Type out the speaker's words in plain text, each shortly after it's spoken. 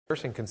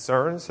And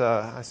concerns.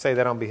 I say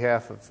that on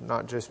behalf of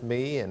not just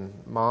me and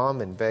Mom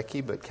and Becky,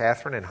 but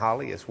Catherine and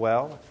Holly as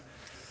well.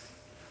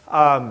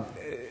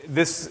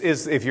 This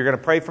is, if you're going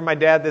to pray for my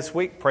dad this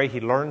week, pray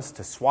he learns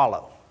to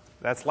swallow.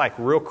 That's like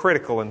real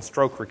critical in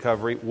stroke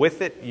recovery.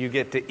 With it, you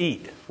get to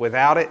eat.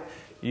 Without it,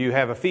 you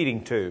have a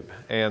feeding tube.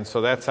 And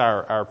so that's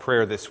our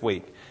prayer this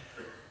week.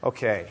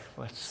 Okay,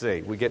 let's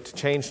see. We get to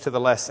change to the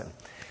lesson.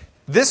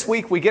 This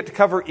week we get to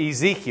cover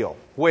Ezekiel,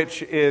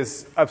 which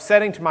is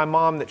upsetting to my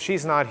mom that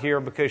she's not here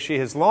because she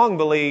has long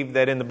believed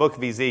that in the book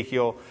of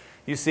Ezekiel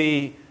you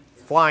see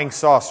flying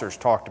saucers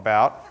talked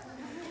about.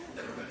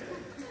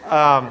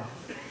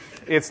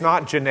 It's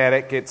not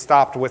genetic. It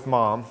stopped with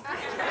Mom.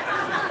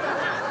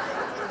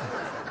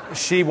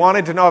 She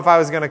wanted to know if I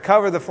was going to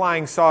cover the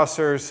flying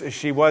saucers.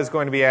 She was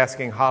going to be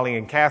asking Holly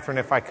and Catherine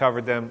if I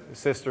covered them.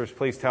 Sisters,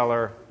 please tell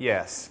her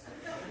yes.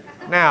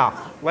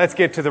 Now, let's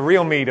get to the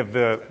real meat of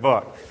the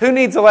book. Who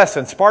needs a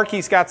lesson?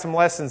 Sparky's got some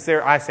lessons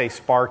there. I say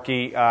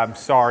Sparky. I'm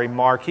sorry,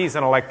 Mark. He's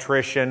an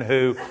electrician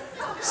who...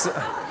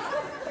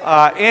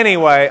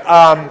 Anyway,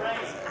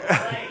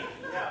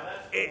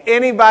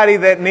 anybody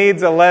that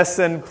needs a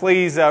lesson,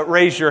 please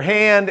raise your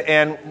hand,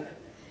 and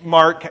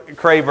Mark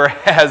Craver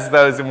has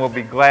those, and we'll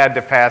be glad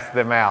to pass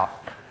them out.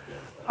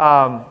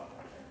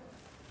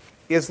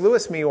 Is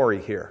Louis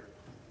Miori here?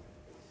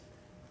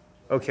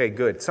 Okay,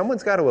 good.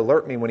 Someone's got to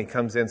alert me when he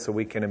comes in so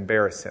we can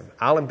embarrass him.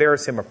 I'll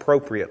embarrass him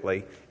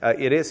appropriately.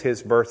 It is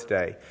his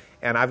birthday.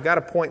 And I've got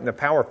a point in the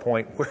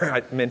PowerPoint where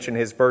I mention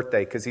his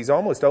birthday because he's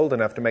almost old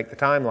enough to make the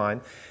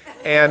timeline.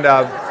 And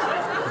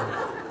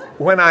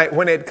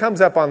when it comes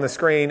up on the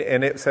screen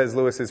and it says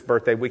Louis's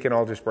birthday, we can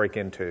all just break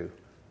into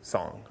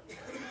song.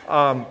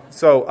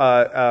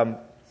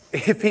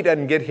 If he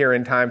doesn't get here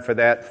in time for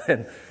that,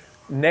 then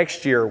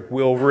next year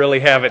we'll really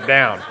have it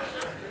down.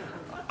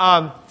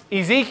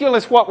 Ezekiel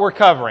is what we're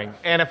covering.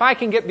 And if I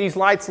can get these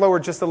lights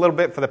lowered just a little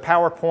bit for the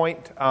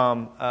PowerPoint,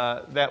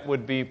 that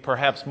would be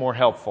perhaps more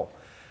helpful.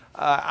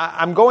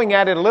 I'm going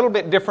at it a little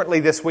bit differently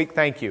this week,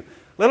 thank you.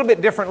 A little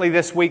bit differently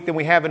this week than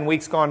we have in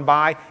weeks gone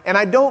by. And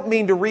I don't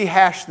mean to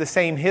rehash the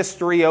same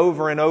history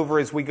over and over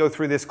as we go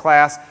through this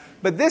class,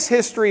 but this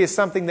history is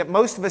something that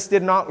most of us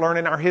did not learn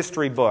in our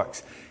history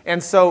books.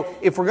 And so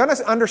if we're going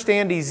to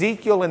understand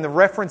Ezekiel and the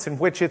reference in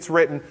which it's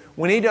written,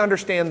 we need to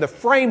understand the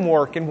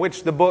framework in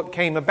which the book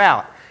came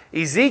about.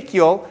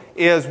 Ezekiel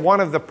is one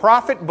of the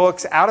prophet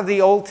books out of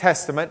the Old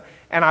Testament,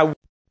 and I want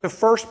to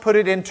first put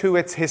it into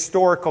its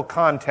historical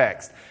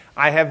context.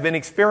 I have been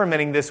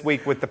experimenting this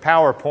week with the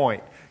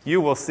PowerPoint.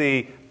 You will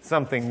see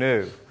something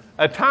new.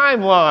 A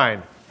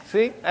timeline.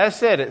 See,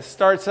 that's it. It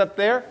starts up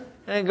there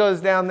and it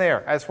goes down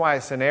there. That's why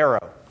it's an arrow.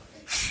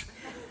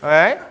 All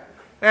right?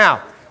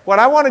 Now, what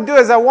I want to do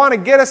is I want to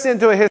get us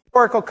into a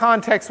historical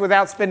context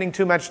without spending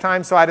too much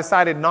time, so I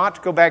decided not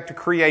to go back to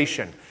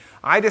creation.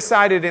 I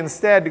decided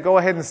instead to go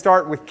ahead and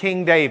start with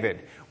King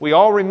David. We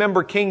all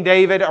remember King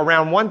David.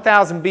 Around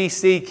 1000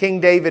 BC, King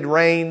David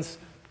reigns.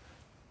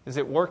 Is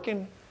it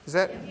working?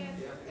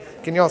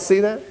 Can y'all see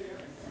that?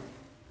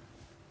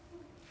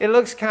 It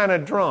looks kind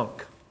of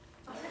drunk.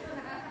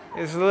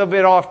 It's a little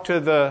bit off to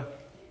the...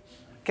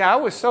 Okay, I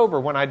was sober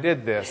when I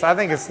did this. I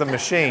think it's the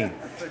machine.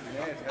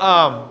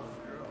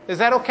 Is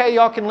that okay?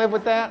 Y'all can live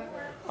with that?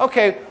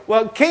 Okay,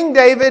 well, King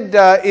David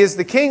is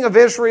the king of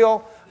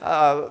Israel.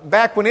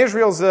 Back when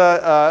Israel's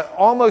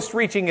almost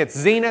reaching its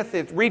zenith,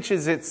 it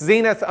reaches its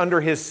zenith under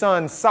his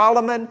son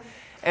Solomon,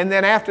 and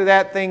then after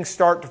that things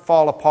start to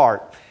fall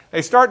apart.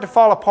 They start to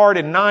fall apart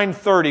in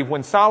 930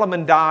 when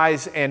Solomon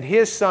dies and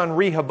his son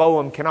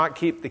Rehoboam cannot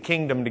keep the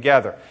kingdom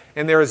together.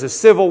 And there is a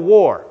civil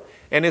war,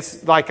 and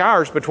it's like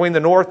ours between the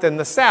north and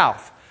the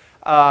south.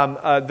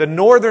 The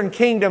northern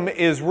kingdom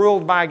is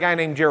ruled by a guy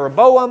named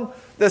Jeroboam.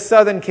 The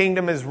southern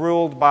kingdom is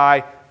ruled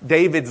by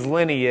David's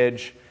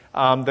lineage.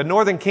 The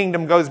northern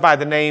kingdom goes by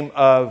the name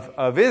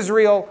of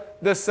Israel.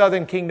 The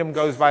southern kingdom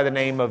goes by the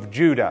name of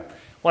Judah.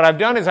 What I've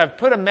done is I've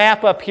put a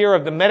map up here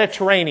of the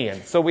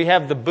Mediterranean. So we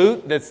have the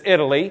boot, that's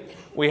Italy.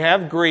 We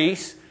have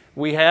Greece.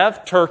 We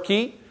have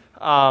Turkey.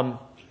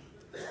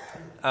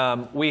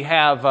 We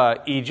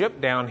have Egypt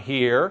down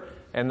here,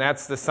 and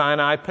that's the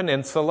Sinai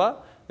Peninsula.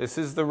 This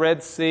is the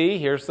Red Sea.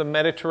 Here's the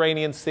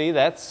Mediterranean Sea.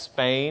 That's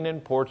Spain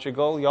and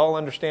Portugal. Y'all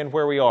understand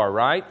where we are,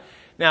 right?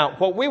 Now,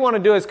 what we want to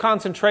do is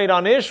concentrate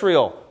on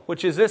Israel,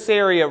 which is this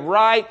area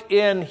right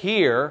in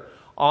here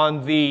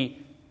on the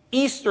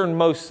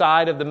easternmost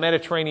side of the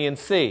Mediterranean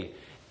Sea,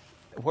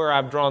 where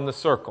I've drawn the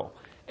circle.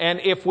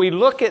 And if we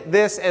look at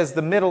this as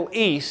the Middle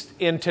East,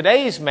 in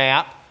today's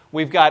map,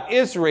 we've got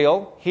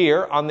Israel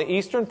here on the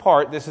eastern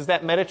part. This is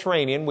that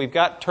Mediterranean. We've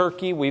got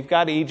Turkey. We've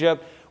got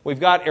Egypt. We've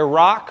got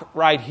Iraq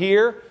right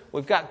here.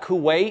 We've got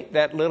Kuwait,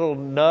 that little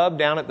nub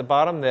down at the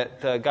bottom that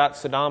got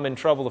Saddam in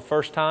trouble the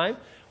first time.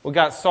 We've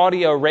got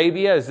Saudi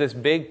Arabia as this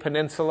big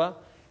peninsula.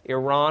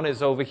 Iran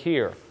is over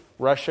here.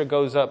 Russia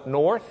goes up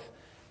north,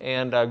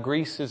 and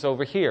Greece is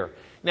over here.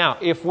 Now,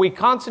 if we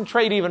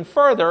concentrate even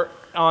further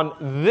on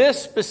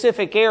this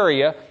specific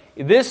area,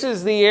 this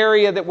is the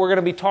area that we're going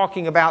to be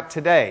talking about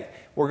today.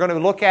 We're going to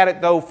look at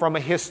it, though, from a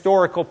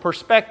historical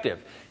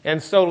perspective.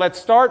 And so let's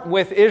start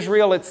with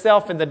Israel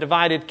itself and the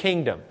divided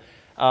kingdom.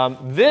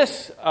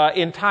 This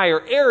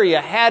entire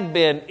area had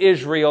been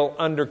Israel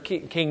under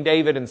King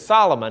David and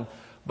Solomon,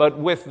 but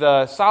with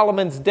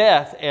Solomon's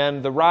death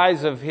and the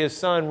rise of his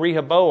son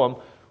Rehoboam,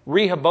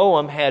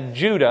 Rehoboam had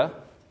Judah,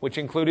 which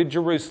included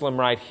Jerusalem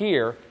right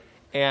here,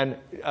 and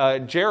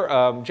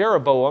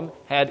Jeroboam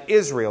had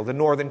Israel, the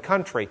northern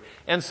country.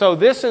 And so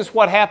this is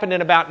what happened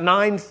in about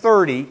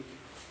 930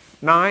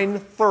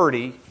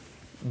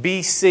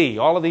 BC.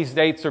 All of these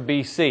dates are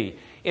BC.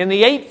 In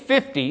the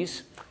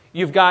 850s,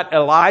 you've got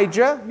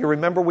Elijah. You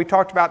remember we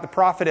talked about the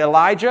prophet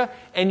Elijah.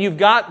 And you've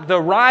got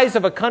the rise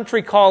of a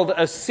country called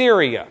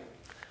Assyria.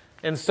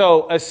 And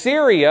so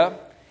Assyria,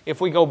 if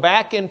we go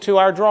back into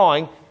our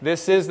drawing,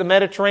 this is the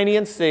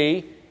Mediterranean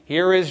Sea.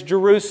 Here is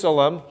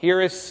Jerusalem. Here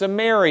is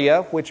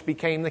Samaria, which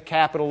became the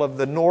capital of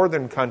the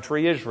northern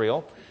country,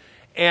 Israel.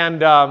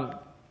 And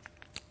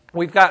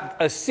we've got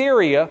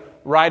Assyria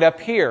right up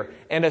here.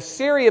 And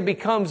Assyria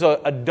becomes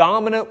a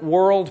dominant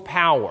world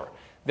power.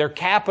 Their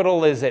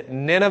capital is at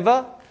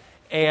Nineveh.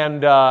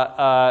 And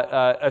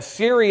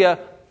Assyria,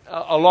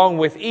 along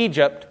with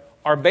Egypt,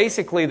 are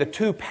basically the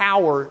two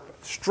power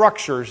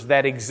structures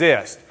that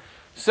exist.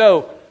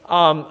 So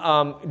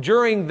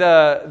during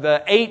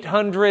the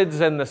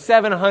 800s and the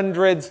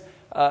 700s,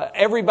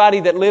 everybody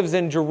that lives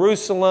in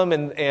Jerusalem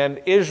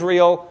and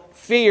Israel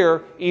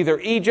fear either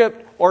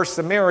Egypt or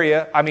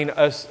Assyria,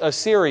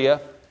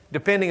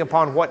 depending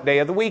upon what day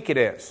of the week it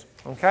is.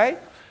 Okay?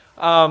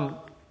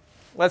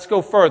 Let's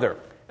go further.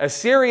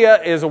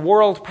 Assyria is a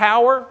world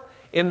power.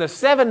 In the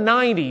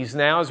 790s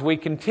now, as we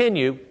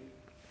continue,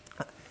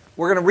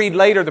 we're going to read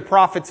later the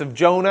prophets of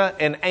Jonah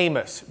and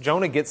Amos.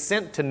 Jonah gets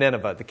sent to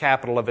Nineveh, the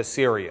capital of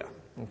Assyria.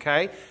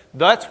 Okay?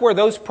 That's where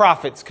those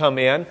prophets come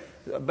in,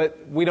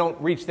 but we don't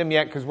reach them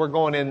yet because we're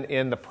going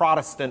in the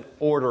Protestant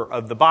order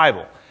of the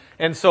Bible.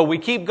 And so we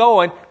keep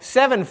going.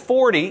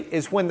 740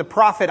 is when the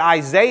prophet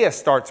Isaiah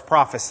starts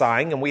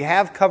prophesying, and we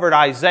have covered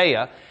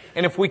Isaiah.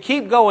 And if we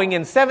keep going,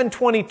 in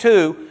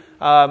 722,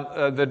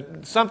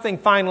 something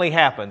finally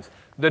happens.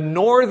 The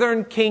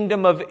northern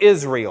kingdom of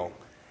Israel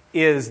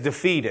is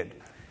defeated.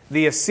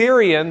 The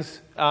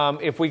Assyrians,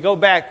 if we go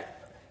back,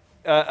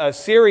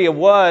 Assyria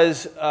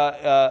was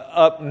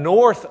up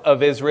north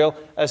of Israel.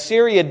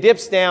 Assyria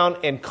dips down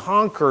and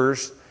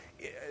conquers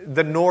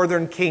the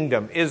northern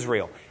kingdom,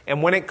 Israel.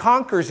 And when it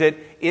conquers it,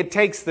 it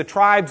takes the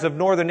tribes of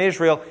northern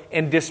Israel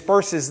and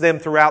disperses them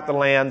throughout the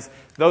lands.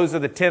 Those are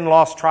the 10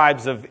 lost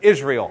tribes of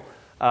Israel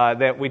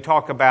that we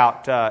talk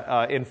about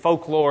in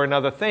folklore and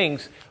other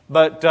things.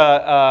 But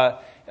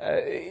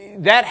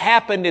that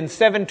happened in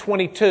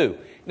 722.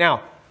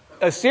 Now,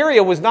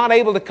 Assyria was not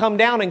able to come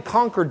down and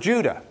conquer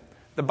Judah.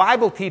 The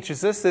Bible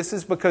teaches us this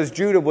is because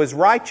Judah was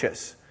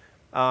righteous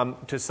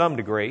to some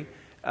degree,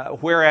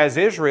 whereas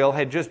Israel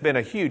had just been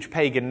a huge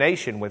pagan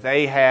nation with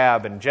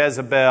Ahab and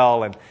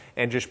Jezebel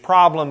and just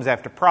problems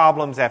after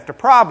problems after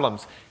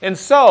problems. And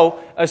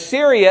so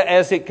Assyria,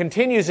 as it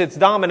continues its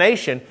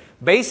domination,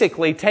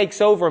 basically takes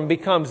over and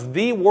becomes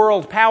the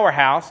world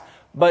powerhouse,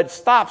 but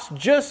stops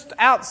just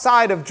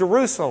outside of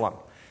Jerusalem,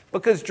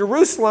 because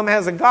Jerusalem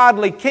has a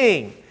godly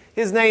king.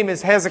 His name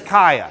is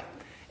Hezekiah.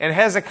 And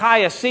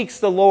Hezekiah seeks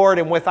the Lord,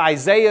 and with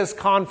Isaiah's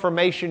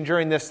confirmation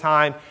during this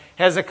time,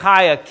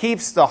 Hezekiah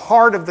keeps the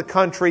heart of the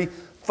country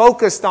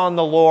focused on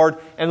the Lord,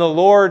 and the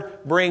Lord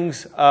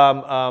brings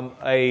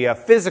a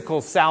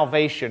physical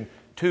salvation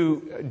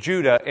to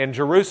Judah and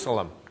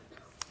Jerusalem.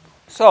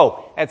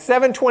 So, at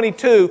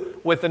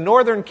 722, with the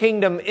northern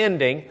kingdom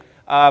ending,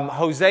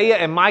 Hosea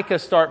and Micah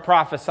start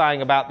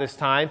prophesying about this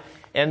time.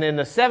 And in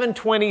the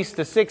 720s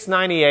to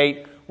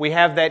 698, we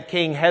have that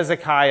king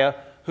Hezekiah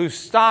who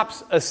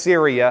stops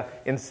Assyria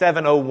in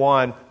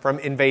 701 from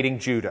invading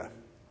Judah.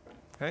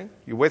 Okay,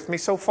 you with me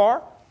so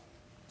far?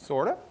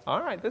 Sort of?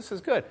 All right, this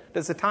is good.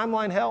 Does the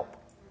timeline help?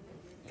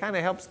 Kind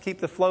of helps keep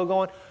the flow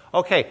going?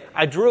 Okay,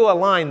 I drew a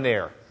line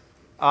there.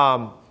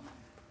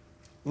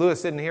 Lewis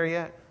isn't here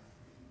yet?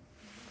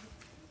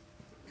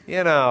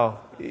 You know,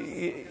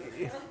 he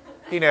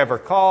never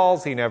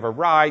calls, he never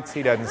writes,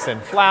 he doesn't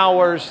send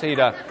flowers,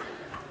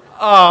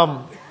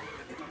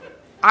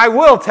 I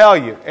will tell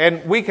you,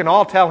 and we can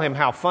all tell him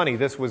how funny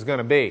this was going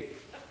to be.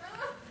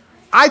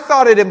 I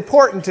thought it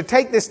important to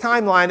take this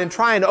timeline and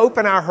try and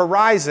open our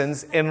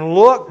horizons and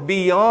look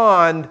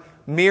beyond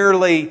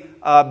merely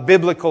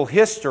biblical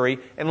history,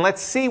 and let's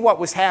see what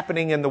was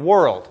happening in the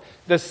world.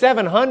 The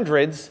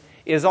 700s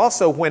is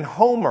also when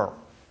Homer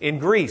in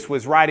Greece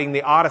was writing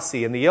the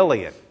Odyssey and the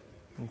Iliad.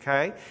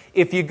 Okay?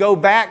 If you go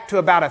back to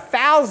about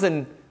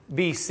 1000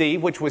 BC,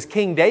 which was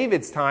King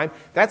David's time,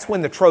 that's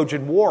when the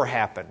Trojan War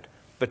happened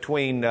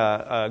between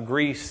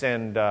Greece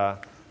and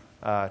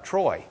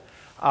Troy.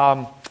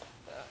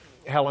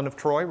 Helen of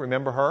Troy,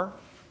 remember her?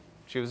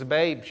 She was a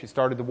babe. She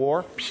started the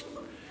war.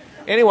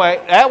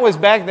 Anyway, that was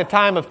back in the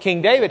time of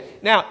King David.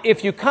 Now,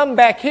 if you come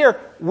back here,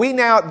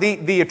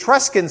 the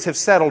Etruscans have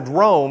settled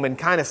Rome and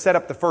kind of set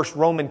up the first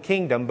Roman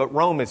kingdom, but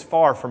Rome is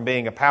far from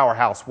being a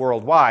powerhouse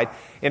worldwide.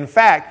 In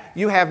fact,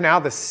 you have now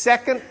the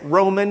second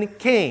Roman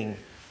king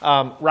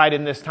right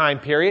in this time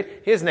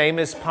period. His name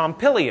is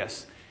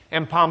Pompilius.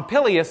 And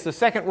Pompilius, the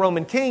second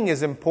Roman king,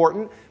 is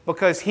important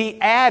because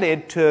he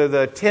added to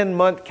the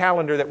 10-month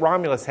calendar that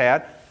Romulus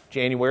had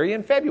January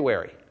and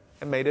February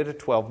and made it a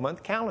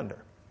 12-month calendar.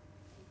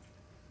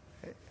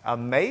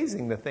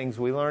 Amazing the things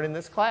we learn in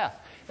this class.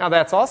 Now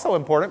that's also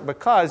important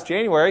because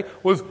January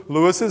was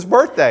Lewis's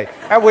birthday,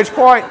 at which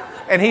point,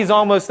 and he's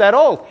almost that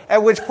old,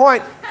 at which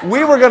point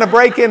we were going to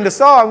break into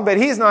song, but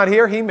he's not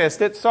here, he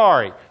missed it,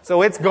 sorry.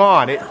 So it's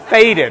gone, it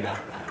faded.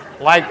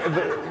 Like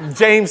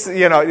James,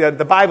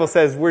 the Bible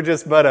says we're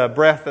just but a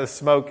breath of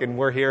smoke and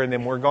we're here and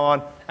then we're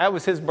gone. That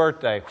was his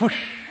birthday.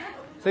 Whoosh.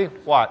 See,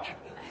 watch.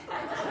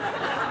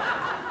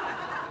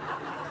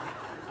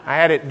 I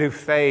had it do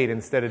fade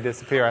instead of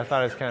disappear. I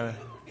thought it was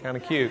kind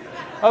of cute.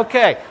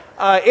 Okay.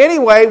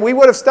 Anyway, we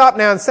would have stopped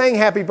now and sang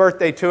happy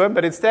birthday to him,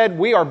 but instead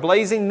we are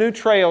blazing new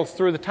trails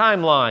through the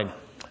timeline.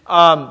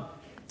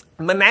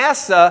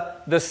 Manasseh,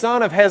 the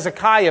son of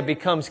Hezekiah,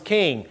 becomes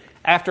king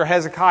after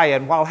Hezekiah.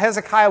 And while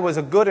Hezekiah was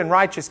a good and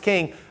righteous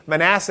king,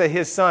 Manasseh,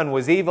 his son,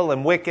 was evil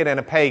and wicked and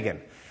a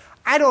pagan.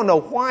 I don't know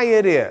why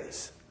it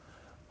is.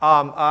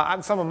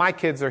 Some of my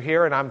kids are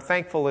here, and I'm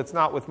thankful it's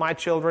not with my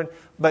children.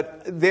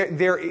 But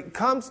there it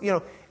comes,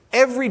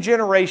 every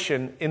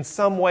generation in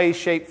some way,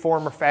 shape,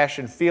 form, or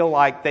fashion feel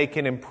like they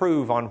can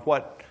improve on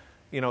what,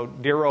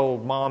 dear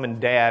old mom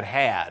and dad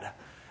had.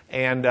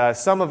 And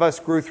some of us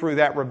grew through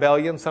that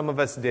rebellion. Some of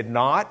us did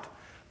not.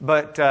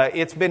 But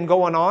it's been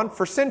going on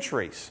for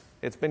centuries.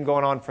 It's been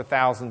going on for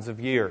thousands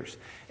of years.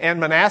 And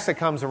Manasseh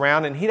comes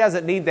around, and he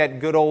doesn't need that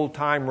good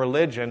old-time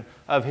religion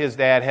of his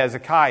dad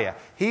Hezekiah.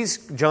 He's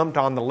jumped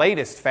on the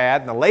latest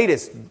fad and the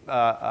latest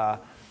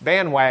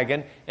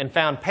bandwagon and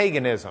found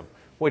paganism,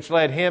 which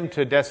led him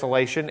to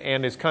desolation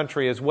and his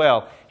country as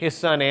well. His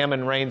son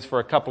Ammon reigns for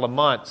a couple of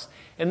months.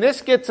 And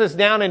this gets us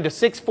down into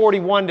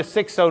 641 to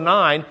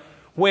 609,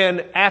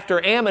 when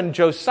after Ammon,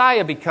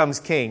 Josiah becomes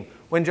king.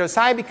 When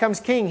Josiah becomes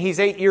king, he's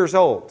 8 years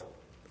old.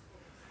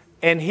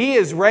 And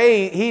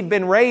he'd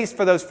been raised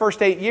for those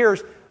first 8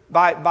 years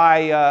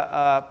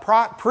by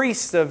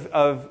priests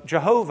of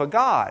Jehovah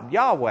God,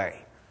 Yahweh.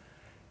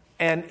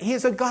 And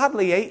he's a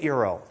godly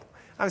 8-year-old.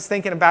 I was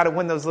thinking about it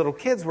when those little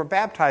kids were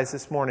baptized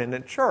this morning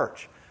at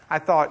church. I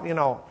thought,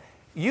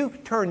 you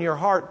turn your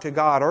heart to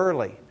God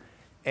early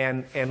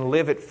and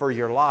live it for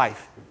your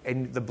life,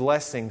 and the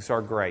blessings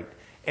are great.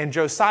 And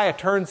Josiah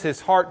turns his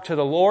heart to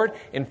the Lord.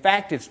 In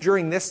fact, it's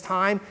during this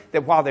time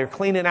that while they're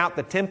cleaning out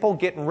the temple,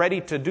 getting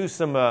ready to do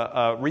some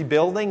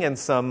rebuilding and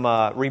some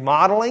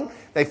remodeling,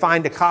 they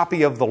find a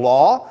copy of the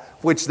law,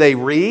 which they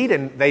read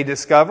and they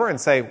discover and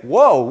say,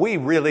 whoa, we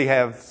really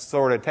have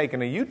sort of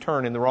taken a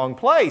U-turn in the wrong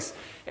place.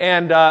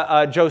 And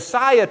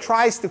Josiah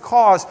tries to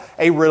cause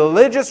a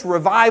religious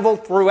revival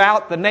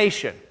throughout the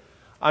nation.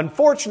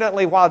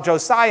 Unfortunately, while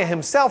Josiah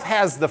himself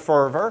has the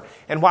fervor,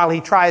 and while he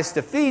tries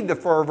to feed the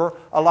fervor,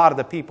 a lot of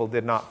the people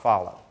did not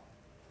follow.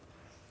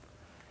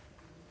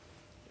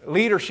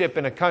 Leadership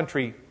in a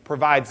country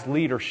provides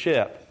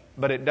leadership,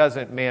 but it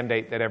doesn't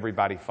mandate that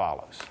everybody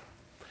follows.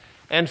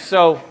 And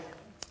so,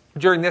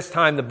 during this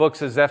time, the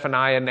books of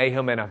Zephaniah,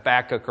 Nahum, and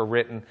Habakkuk are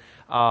written.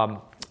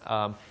 Now,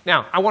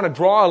 I want to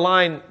draw a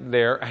line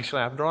there.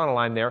 Actually, I've drawn a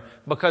line there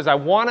because I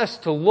want us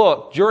to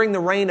look, during the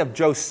reign of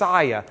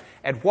Josiah,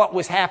 at what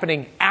was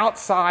happening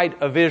outside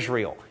of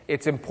Israel.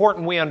 It's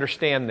important we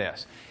understand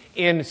this.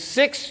 In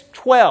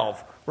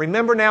 612,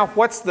 remember now,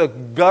 what's the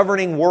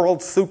governing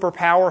world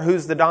superpower?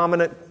 Who's the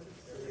dominant?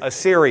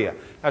 Assyria.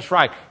 That's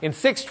right. In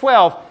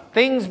 612,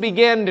 things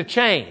begin to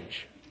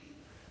change.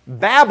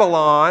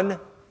 Babylon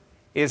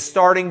is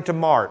starting to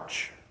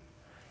march.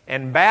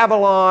 And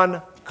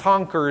Babylon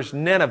conquers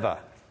Nineveh,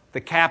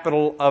 the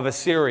capital of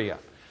Assyria.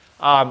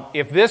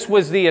 If this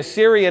was the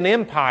Assyrian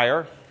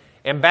Empire,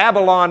 and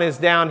Babylon is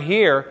down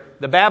here,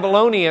 the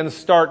Babylonians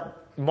start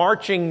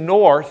marching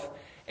north,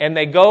 and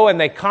they go and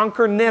they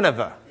conquer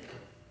Nineveh.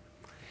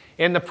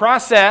 In the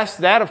process,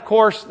 that of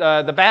course,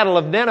 the Battle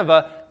of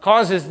Nineveh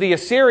causes the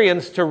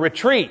Assyrians to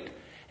retreat.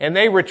 And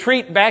they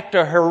retreat back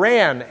to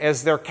Haran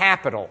as their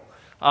capital.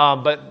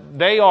 But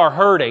they are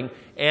hurting.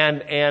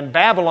 And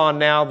Babylon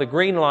now, the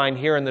green line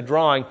here in the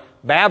drawing,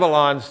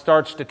 Babylon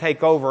starts to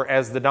take over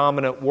as the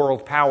dominant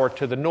world power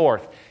to the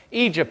north.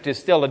 Egypt is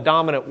still a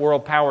dominant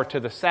world power to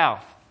the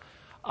south.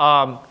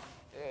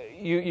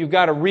 You've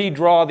got to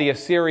redraw the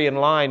Assyrian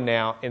line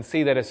now and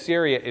see that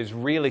Assyria is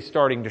really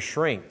starting to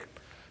shrink.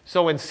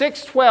 So in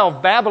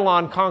 612,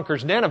 Babylon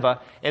conquers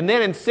Nineveh, and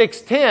then in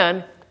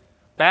 610,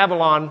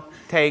 Babylon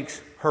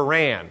takes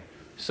Haran.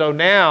 So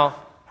now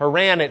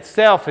Haran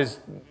itself has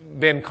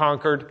been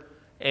conquered,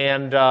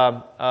 and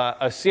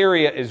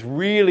Assyria is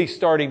really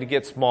starting to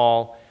get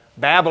small.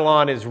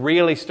 Babylon is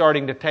really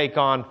starting to take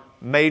on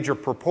major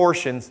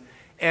proportions.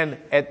 And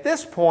at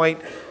this point,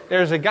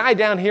 there's a guy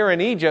down here in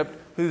Egypt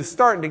who's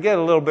starting to get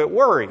a little bit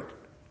worried.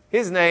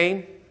 His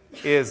name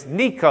is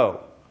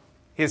Necho.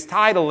 His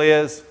title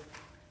is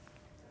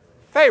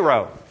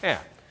Pharaoh. Yeah.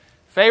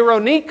 Pharaoh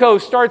Necho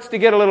starts to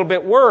get a little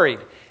bit worried.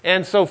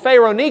 And so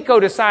Pharaoh Necho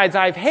decides,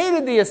 I've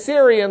hated the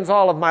Assyrians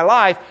all of my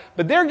life,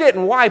 but they're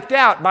getting wiped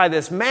out by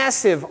this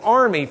massive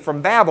army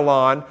from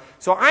Babylon,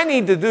 so I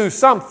need to do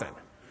something.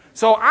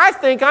 So I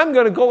think I'm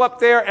going to go up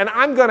there and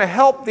I'm going to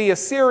help the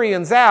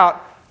Assyrians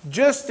out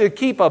just to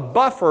keep a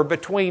buffer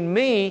between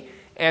me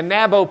and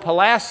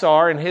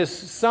Nabopolassar and his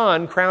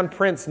son, Crown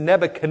Prince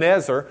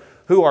Nebuchadnezzar,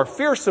 who are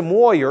fearsome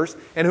warriors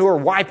and who are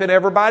wiping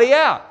everybody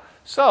out.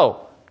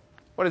 So,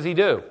 what does he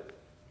do?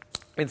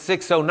 In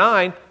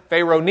 609,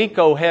 Pharaoh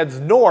Necho heads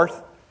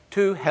north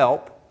to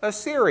help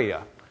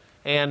Assyria.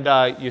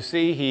 And you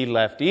see, he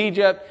left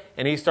Egypt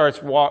and he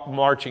starts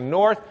marching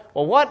north.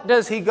 Well, what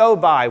does he go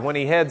by when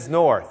he heads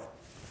north?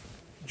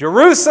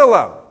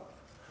 Jerusalem,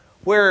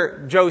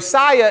 where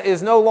Josiah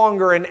is no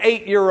longer an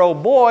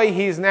 8-year-old boy,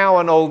 he's now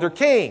an older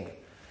king.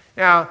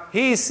 Now,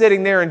 he's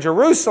sitting there in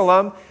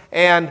Jerusalem,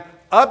 and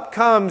up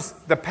comes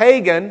the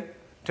pagan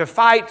to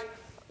fight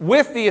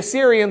with the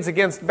Assyrians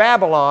against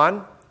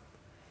Babylon,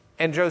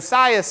 and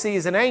Josiah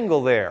sees an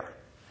angle there.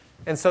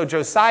 And so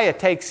Josiah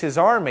takes his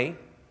army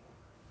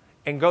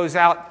and goes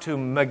out to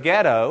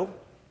Megiddo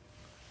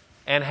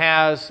and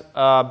has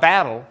a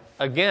battle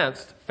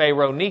against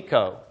Pharaoh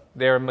Necho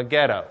there in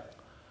Megiddo.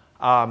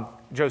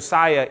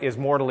 Josiah is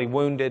mortally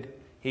wounded.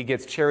 He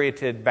gets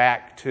charioted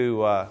back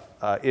to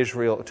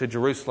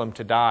Jerusalem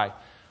to die.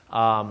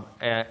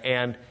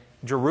 And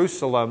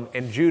Jerusalem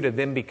and Judah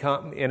then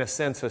become, in a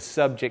sense, a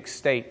subject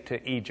state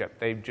to Egypt.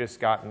 They've just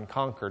gotten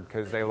conquered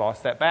because they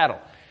lost that battle.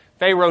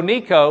 Pharaoh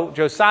Necho,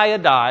 Josiah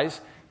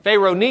dies.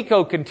 Pharaoh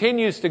Necho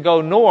continues to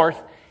go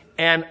north,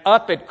 and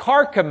up at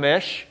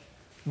Carchemish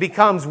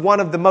becomes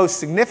one of the most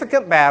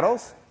significant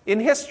battles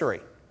in history.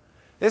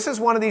 This is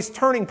one of these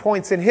turning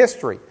points in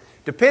history.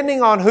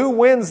 Depending on who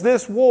wins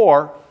this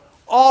war,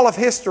 all of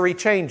history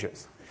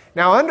changes.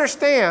 Now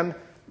understand,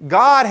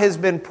 God has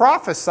been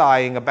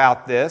prophesying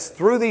about this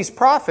through these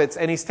prophets,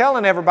 and He's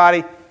telling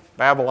everybody,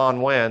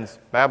 Babylon wins,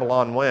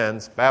 Babylon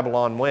wins,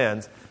 Babylon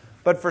wins.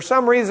 But for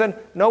some reason,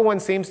 no one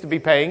seems to be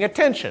paying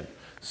attention.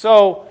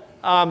 So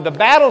the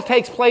battle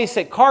takes place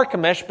at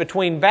Carchemish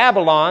between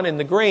Babylon in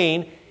the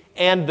green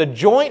and the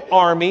joint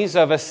armies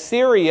of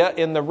Assyria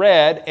in the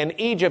red and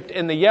Egypt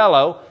in the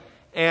yellow.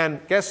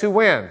 And guess who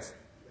wins?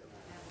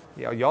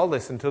 Y'all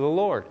listen to the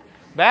Lord.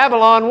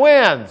 Babylon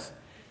wins.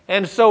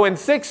 And so in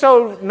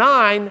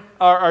 609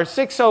 or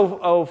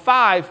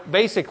 605,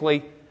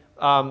 basically,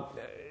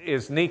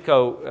 is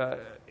Necho,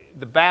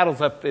 the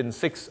battle's up in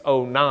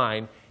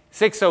 609.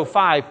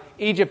 605,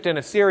 Egypt and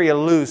Assyria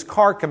lose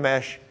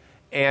Carchemish,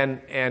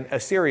 and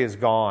Assyria's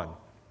gone.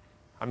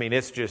 I mean,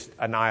 it's just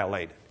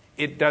annihilated.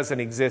 It doesn't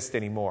exist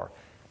anymore.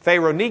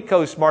 Pharaoh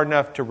Necho's smart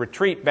enough to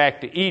retreat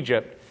back to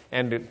Egypt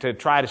and to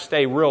try to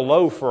stay real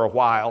low for a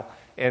while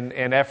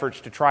in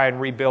efforts to try and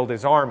rebuild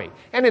his army.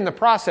 And in the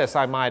process,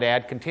 I might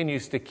add,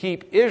 continues to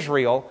keep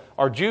Israel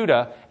or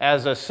Judah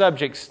as a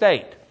subject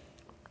state.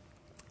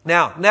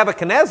 Now,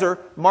 Nebuchadnezzar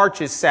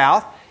marches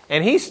south,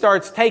 and he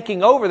starts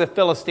taking over the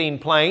Philistine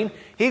plain.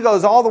 He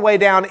goes all the way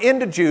down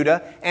into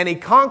Judah, and he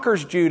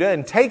conquers Judah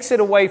and takes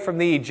it away from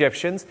the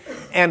Egyptians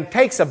and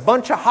takes a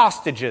bunch of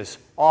hostages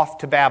off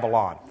to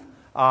Babylon.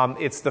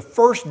 It's the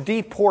first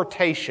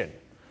deportation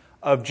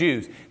of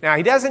Jews. Now,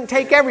 he doesn't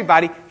take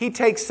everybody. He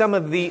takes some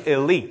of the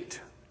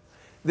elite.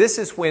 This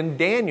is when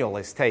Daniel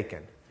is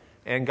taken.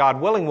 And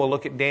God willing, we'll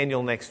look at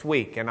Daniel next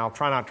week. And I'll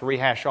try not to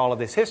rehash all of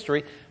this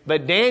history.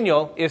 But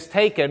Daniel is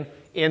taken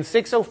in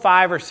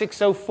 605 or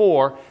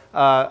 604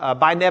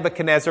 by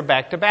Nebuchadnezzar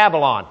back to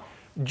Babylon.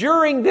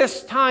 During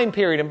this time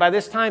period, and by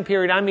this time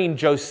period I mean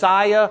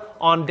Josiah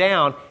on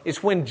down,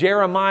 is when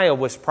Jeremiah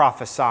was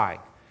prophesying.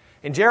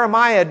 And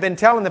Jeremiah had been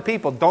telling the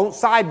people, don't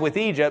side with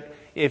Egypt.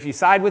 If you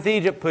side with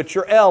Egypt, put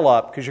your L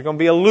up because you're going to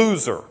be a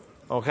loser.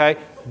 Okay?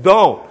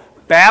 Don't.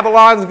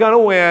 Babylon's going to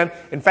win.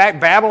 In fact,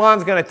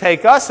 Babylon's going to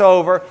take us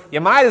over. You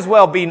might as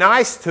well be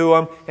nice to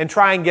them and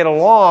try and get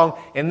along,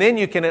 and then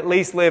you can at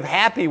least live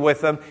happy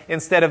with them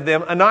instead of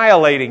them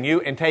annihilating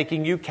you and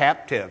taking you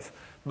captive.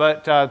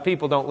 But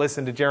people don't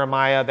listen to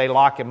Jeremiah. They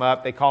lock him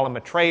up. They call him a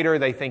traitor.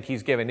 They think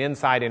he's given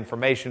inside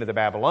information to the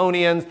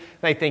Babylonians.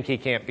 They think he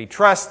can't be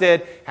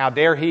trusted. How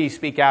dare he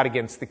speak out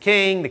against the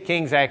king? The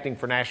king's acting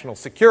for national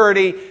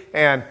security.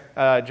 And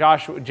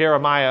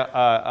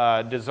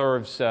Jeremiah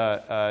deserves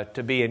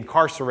to be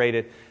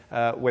incarcerated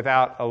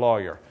without a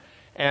lawyer.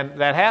 And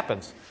that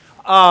happens.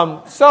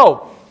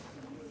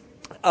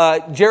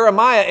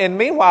 Jeremiah, and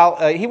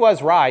meanwhile, he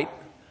was right.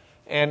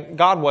 And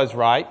God was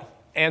right.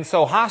 And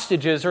so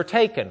hostages are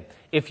taken.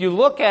 If you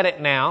look at it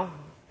now,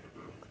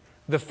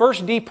 the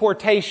first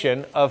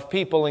deportation of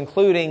people,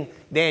 including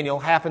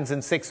Daniel, happens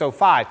in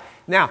 605.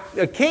 Now,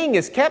 a king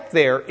is kept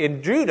there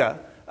in Judah,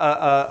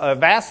 a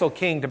vassal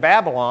king to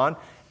Babylon,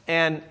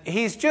 and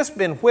he's just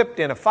been whipped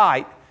in a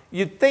fight.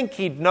 You'd think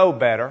he'd know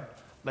better,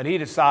 but he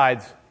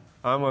decides,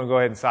 I'm going to go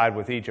ahead and side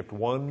with Egypt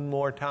one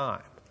more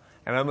time,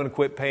 and I'm going to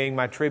quit paying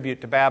my tribute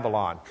to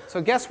Babylon.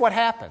 So guess what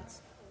happens?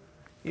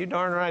 You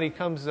darn right, he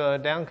comes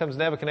down comes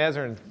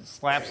Nebuchadnezzar and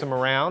slaps him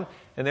around.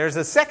 And there's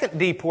a second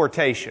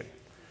deportation.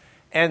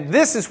 And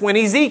this is when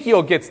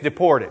Ezekiel gets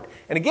deported.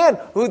 And again,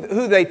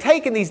 who they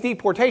take in these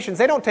deportations,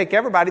 they don't take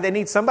everybody. They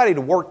need somebody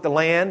to work the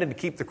land and to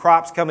keep the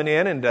crops coming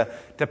in and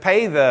to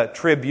pay the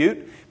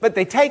tribute. But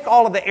they take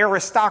all of the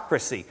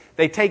aristocracy.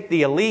 They take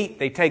the elite.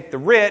 They take the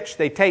rich.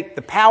 They take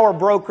the power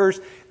brokers.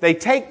 They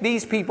take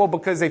these people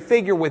because they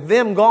figure with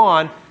them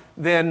gone,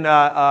 then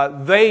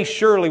they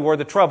surely were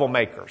the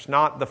troublemakers,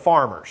 not the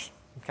farmers.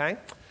 Okay?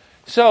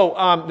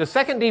 So the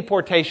second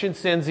deportation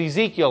sends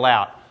Ezekiel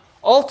out.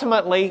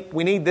 Ultimately,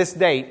 we need this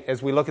date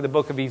as we look at the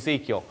book of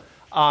Ezekiel.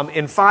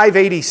 In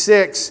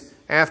 586,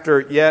 after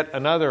yet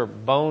another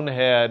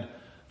bonehead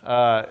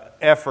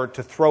effort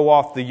to throw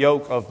off the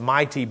yoke of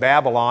mighty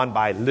Babylon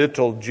by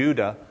little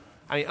Judah.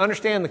 I mean,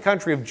 understand the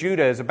country of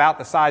Judah is about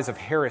the size of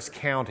Harris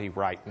County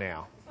right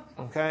now.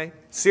 Okay?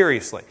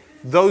 Seriously.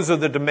 Those are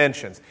the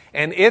dimensions.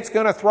 And it's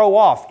going to throw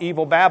off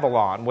evil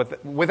Babylon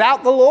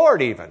without the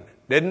Lord even.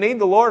 Didn't need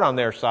the Lord on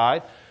their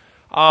side.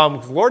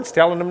 The Lord's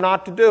telling them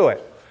not to do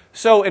it.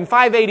 So in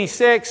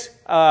 586,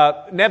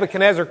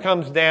 Nebuchadnezzar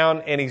comes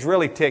down and he's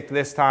really ticked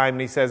this time.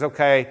 And he says,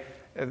 okay,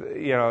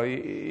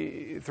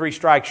 3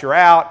 strikes, you're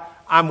out.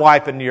 I'm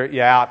wiping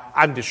you out.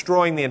 I'm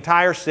destroying the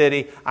entire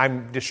city.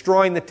 I'm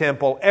destroying the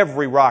temple.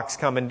 Every rock's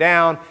coming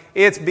down.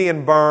 It's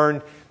being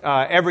burned.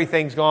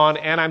 Everything's gone.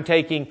 And I'm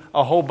taking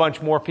a whole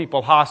bunch more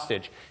people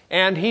hostage.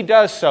 And he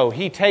does so.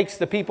 He takes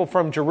the people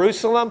from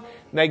Jerusalem.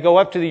 They go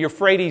up to the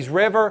Euphrates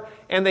River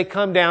and they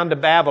come down to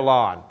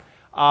Babylon.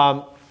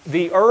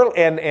 The early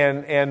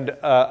and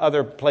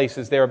other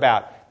places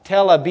thereabout.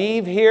 Tel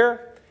Aviv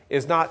here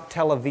is not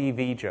Tel Aviv,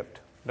 Egypt.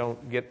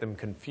 Don't get them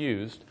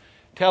confused.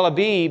 Tel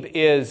Aviv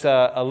is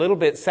a little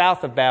bit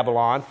south of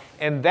Babylon,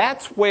 and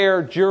that's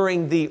where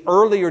during the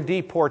earlier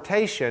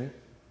deportation,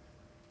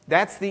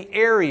 that's the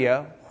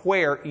area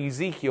where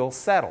Ezekiel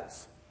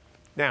settles.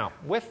 Now,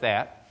 with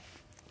that,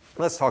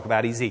 let's talk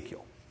about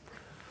Ezekiel.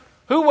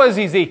 Who was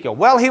Ezekiel?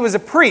 Well, he was a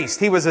priest.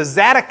 He was a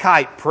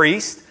Zadokite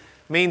priest.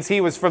 Means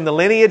he was from the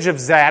lineage of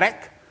Zadok.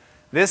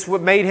 This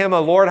made him a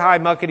Lord High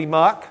Muckety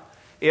Muck.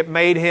 It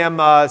made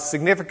him a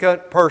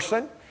significant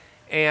person.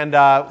 And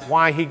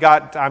why he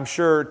got, I'm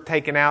sure,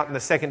 taken out in the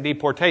second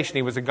deportation.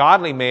 He was a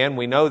godly man.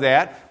 We know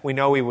that. We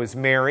know he was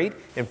married.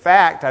 In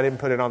fact, I didn't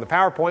put it on the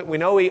PowerPoint. We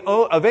know he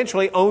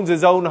eventually owns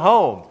his own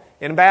home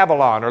in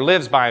Babylon, or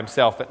lives by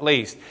himself at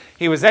least.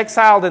 He was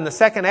exiled in the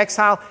second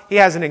exile. He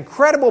has an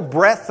incredible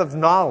breadth of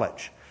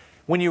knowledge.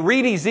 When you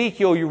read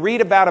Ezekiel, you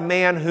read about a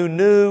man who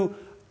knew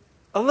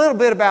a little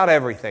bit about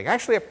everything.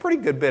 Actually, a pretty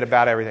good bit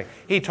about everything.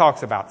 He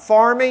talks about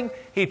farming.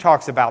 He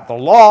talks about the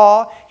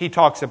law. He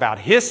talks about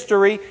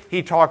history.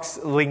 He talks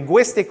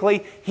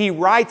linguistically. He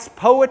writes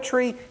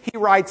poetry. He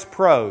writes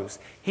prose.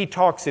 He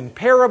talks in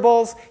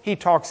parables. He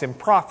talks in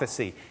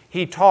prophecy.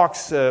 He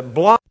talks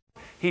blunt.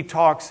 He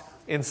talks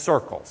in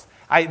circles.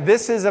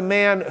 This is a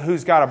man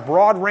who's got a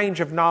broad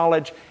range of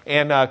knowledge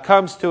and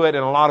comes to it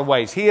in a lot of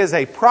ways. He is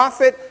a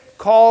prophet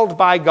called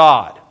by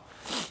God.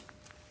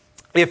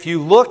 If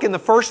you look in the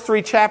first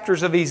 3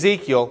 chapters of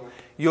Ezekiel,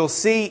 you'll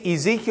see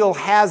Ezekiel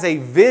has a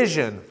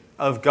vision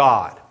of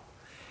God.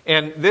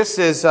 And this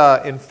is,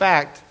 in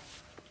fact,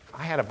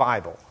 I had a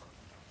Bible.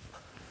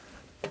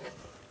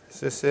 Is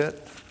this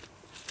it?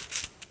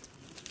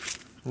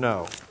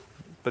 No.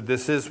 But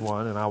this is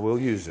one, and I will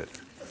use it.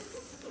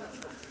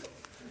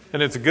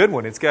 And it's a good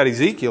one. It's got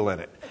Ezekiel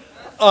in it.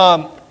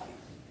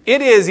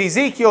 It is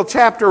Ezekiel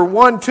chapter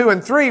 1, 2,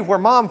 and 3 where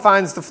Mom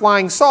finds the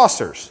flying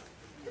saucers.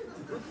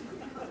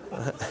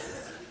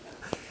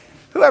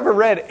 Whoever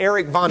read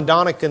Eric von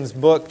Daniken's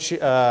book,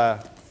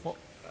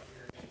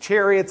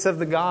 Chariots of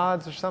the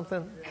Gods or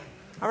something?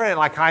 I read it in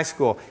like high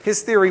school.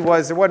 His theory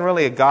was there wasn't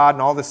really a God,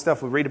 and all this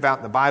stuff we read about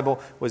in the Bible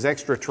was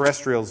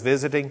extraterrestrials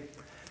visiting.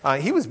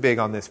 He was big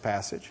on this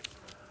passage.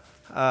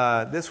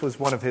 This was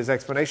one of his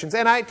explanations.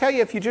 And I tell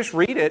you, if you just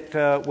read it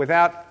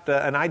without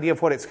an idea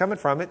of what it's coming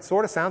from, it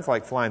sort of sounds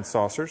like flying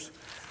saucers.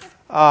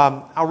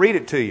 I'll read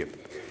it to you.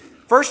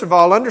 First of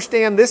all,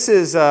 understand this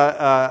is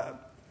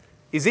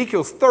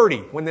Ezekiel's 30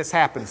 when this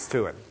happens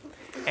to him.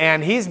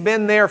 And he's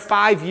been there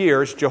 5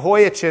 years.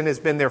 Jehoiachin has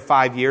been there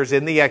 5 years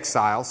in the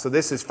exile. So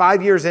this is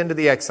 5 years into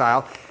the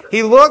exile.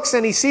 He looks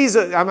and he sees,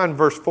 I'm on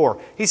verse 4.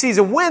 He sees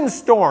a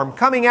windstorm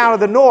coming out of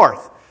the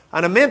north.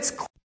 An immense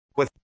cloud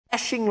with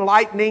flashing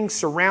lightning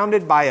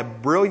surrounded by a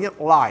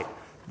brilliant light.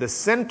 The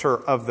center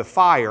of the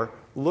fire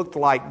looked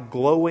like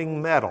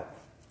glowing metal.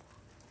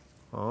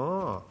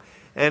 Oh.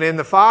 And in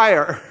the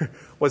fire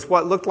was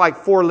what looked like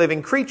 4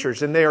 living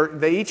creatures. And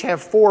they each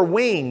have 4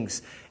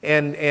 wings.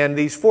 And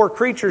these 4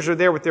 creatures are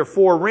there with their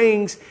 4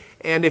 rings.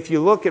 And if you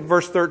look at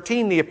verse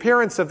 13, the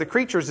appearance of the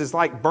creatures is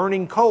like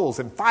burning coals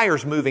and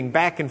fires moving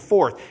back and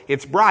forth.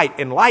 It's bright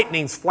and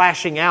lightning's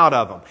flashing out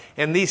of them.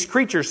 And these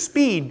creatures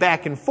speed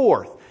back and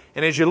forth.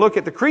 And as you look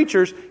at the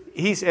creatures,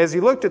 as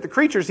he looked at the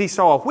creatures, he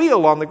saw a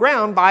wheel on the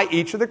ground by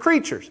each of the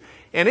creatures.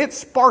 And it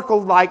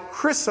sparkled like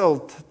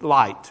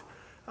chrysolite.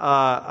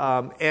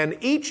 And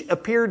each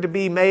appeared to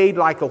be made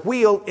like a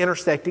wheel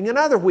intersecting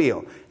another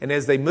wheel. And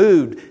as they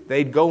moved,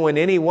 they'd go in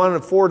any one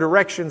of 4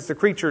 directions the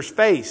creatures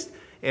faced.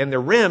 And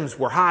their rims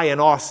were high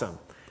and awesome.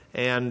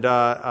 And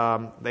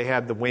they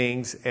had the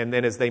wings, and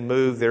then as they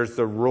move, there's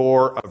the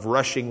roar of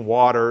rushing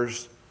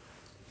waters.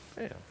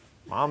 Yeah,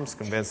 Mom's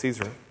convinced these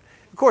are...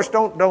 Of course,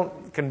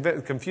 don't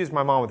confuse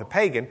my mom with a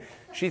pagan.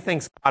 She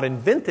thinks God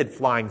invented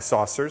flying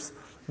saucers,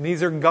 and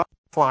these are God's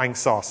flying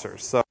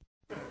saucers. So,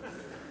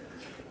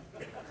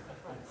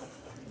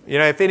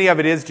 if any of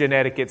it is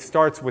genetic, it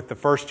starts with the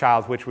first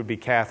child, which would be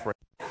Catherine.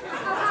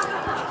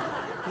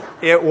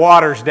 It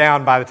waters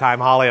down by the time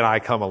Holly and I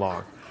come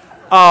along.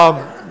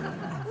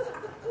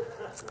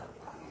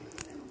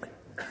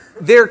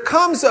 There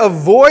comes a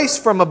voice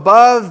from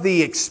above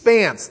the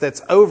expanse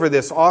that's over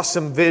this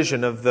awesome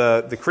vision of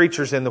the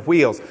creatures in the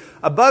wheels.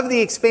 Above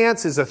the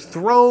expanse is a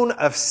throne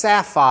of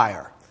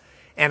sapphire.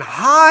 And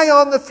high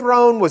on the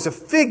throne was a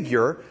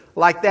figure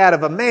like that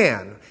of a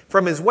man.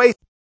 From his waist,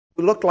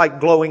 he looked like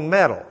glowing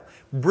metal.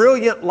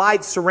 Brilliant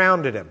light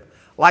surrounded him.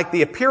 Like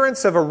the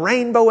appearance of a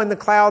rainbow in the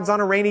clouds on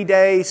a rainy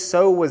day,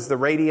 so was the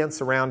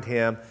radiance around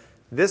him.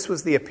 This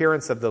was the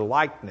appearance of the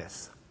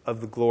likeness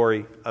of the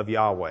glory of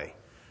Yahweh.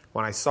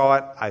 When I saw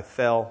it, I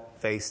fell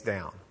face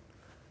down,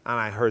 and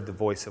I heard the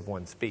voice of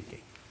one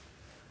speaking.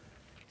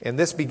 And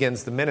this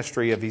begins the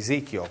ministry of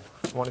Ezekiel.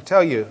 I want to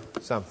tell you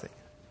something.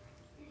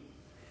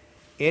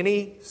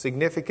 Any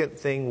significant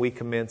thing we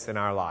commence in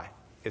our life,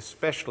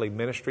 especially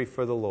ministry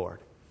for the Lord,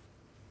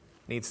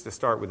 needs to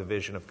start with a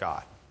vision of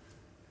God.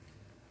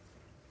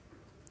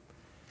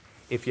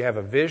 If you have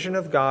a vision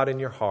of God in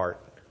your heart,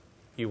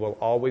 you will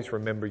always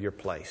remember your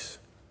place.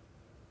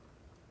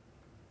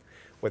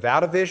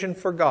 Without a vision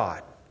for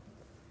God,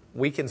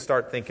 we can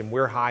start thinking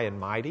we're high and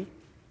mighty.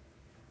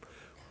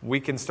 We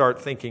can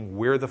start thinking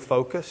we're the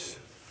focus.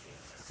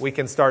 We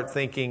can start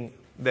thinking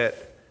that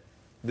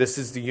this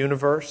is the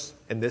universe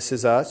and this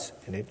is us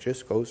and it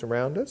just goes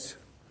around us.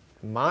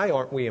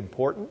 Aren't we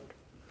important?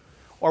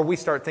 Or we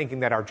start thinking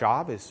that our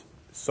job is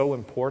so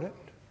important.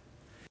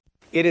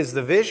 It is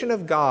the vision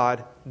of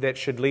God that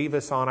should leave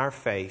us on our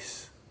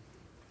face,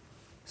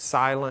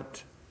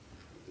 silent,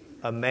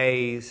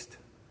 amazed,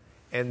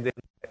 and then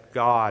let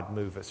God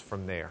move us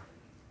from there.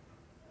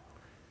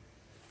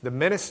 The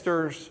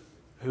ministers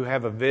who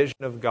have a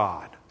vision of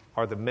God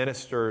are the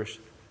ministers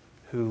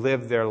who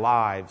live their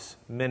lives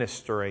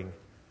ministering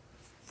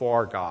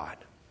for God,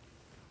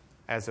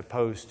 as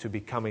opposed to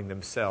becoming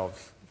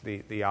themselves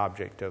the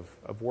object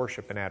of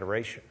worship and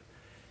adoration.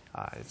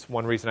 It's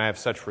one reason I have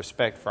such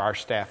respect for our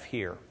staff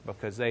here,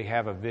 because they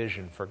have a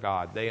vision for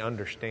God. They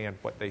understand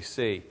what they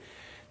see.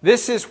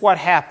 This is what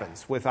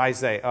happens with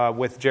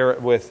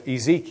with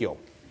Ezekiel.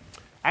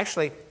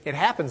 Actually, it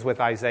happens with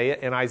Isaiah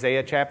in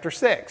Isaiah chapter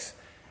 6.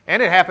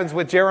 And it happens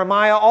with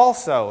Jeremiah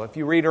also, if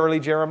you read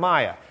early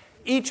Jeremiah.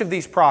 Each of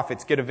these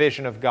prophets get a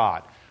vision of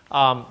God.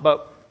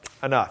 But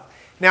enough.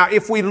 Now,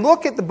 if we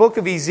look at the book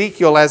of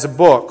Ezekiel as a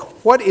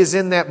book, what is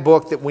in that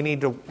book that we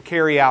need to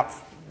carry out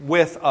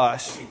with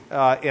us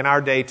in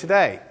our day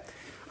today?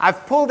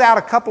 I've pulled out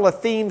a couple of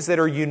themes that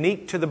are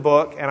unique to the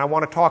book, and I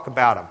want to talk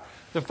about them.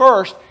 The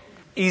first,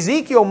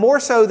 Ezekiel, more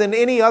so than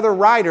any other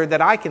writer that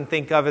I can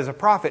think of as a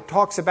prophet,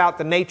 talks about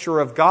the nature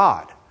of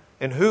God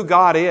and who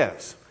God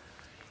is.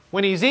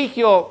 When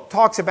Ezekiel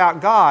talks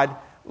about God,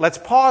 let's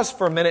pause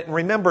for a minute and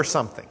remember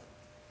something.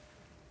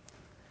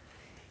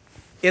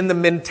 In the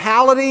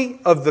mentality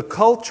of the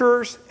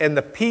cultures and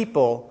the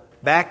people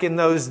back in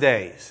those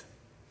days,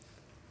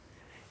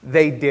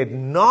 they did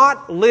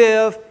not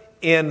live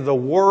in the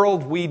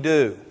world we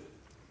do.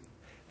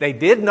 They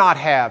did not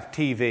have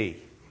TV.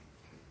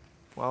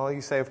 Well,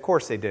 you say, of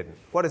course they didn't.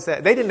 What is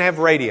that? They didn't have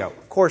radio.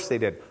 Of course they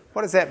did.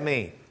 What does that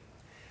mean?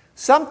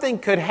 Something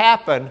could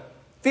happen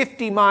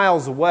 50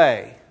 miles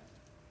away,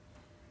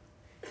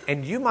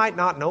 and you might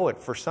not know it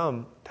for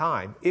some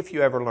time, if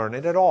you ever learn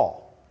it at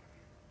all.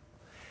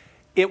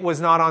 It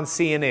was not on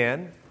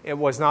CNN. It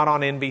was not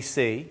on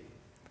NBC.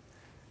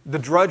 The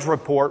Drudge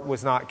Report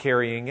was not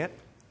carrying it.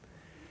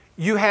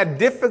 You had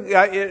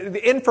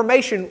the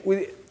information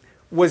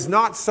was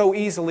not so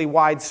easily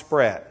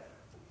widespread.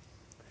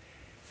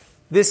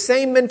 This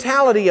same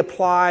mentality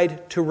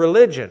applied to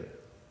religion.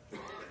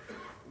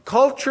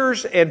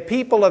 Cultures and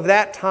people of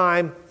that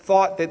time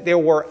thought that there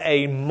were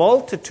a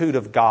multitude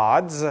of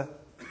gods,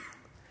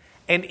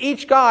 and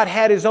each god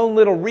had his own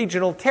little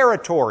regional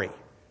territory.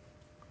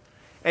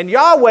 And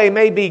Yahweh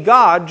may be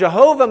God,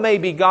 Jehovah may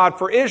be God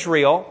for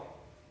Israel,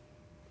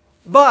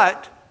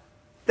 but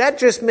that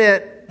just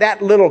meant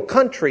that little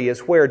country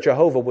is where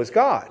Jehovah was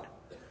God.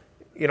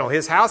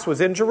 His house was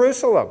in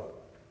Jerusalem.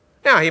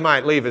 Now, he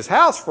might leave his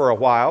house for a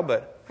while,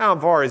 but how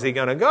far is he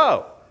going to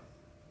go?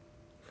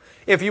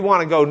 If you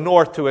want to go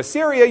north to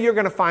Assyria, you're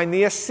going to find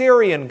the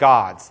Assyrian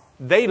gods.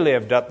 They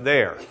lived up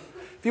there.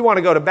 If you want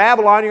to go to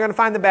Babylon, you're going to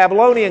find the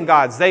Babylonian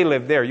gods. They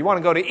lived there. You want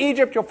to go to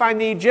Egypt, you'll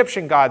find the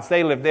Egyptian gods.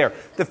 They lived there.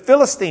 The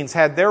Philistines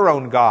had their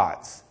own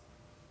gods.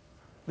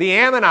 The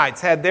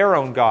Ammonites had their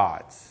own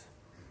gods.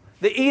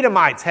 The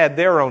Edomites had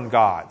their own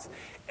gods.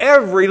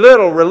 Every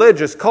little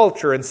religious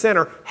culture and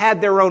center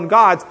had their own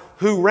gods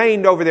who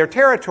reigned over their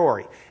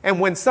territory. And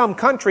when some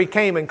country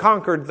came and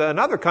conquered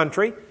another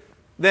country,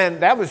 then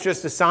that was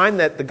just a sign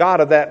that the God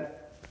of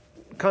that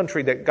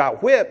country that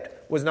got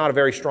whipped was not a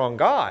very strong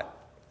God.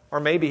 Or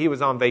maybe he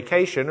was on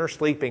vacation or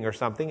sleeping or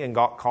something and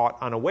got caught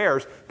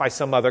unawares by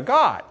some other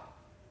god.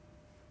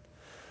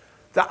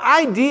 The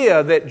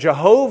idea that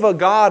Jehovah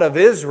God of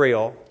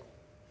Israel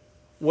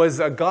was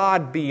a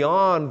God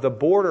beyond the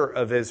border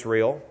of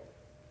Israel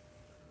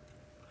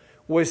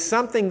was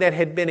something that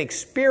had been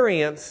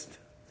experienced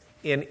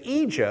in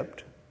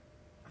Egypt,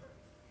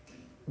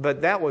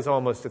 but that was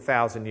almost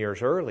 1,000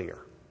 years earlier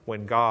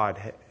when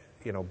God,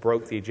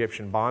 broke the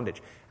Egyptian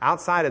bondage.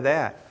 Outside of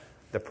that,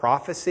 the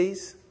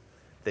prophecies,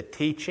 the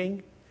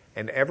teaching,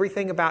 and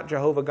everything about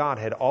Jehovah God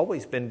had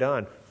always been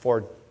done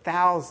for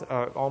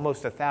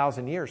almost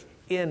 1,000 years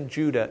in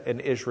Judah and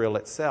Israel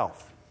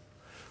itself.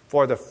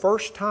 For the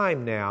first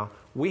time now,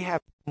 we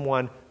have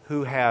someone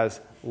who has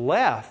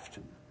left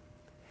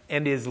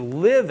and is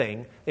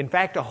living, in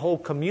fact, a whole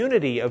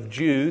community of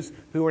Jews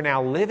who are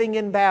now living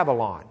in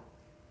Babylon.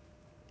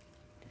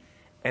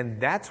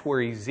 And that's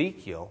where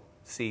Ezekiel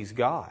sees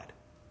God.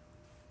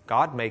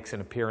 God makes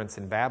an appearance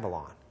in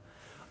Babylon.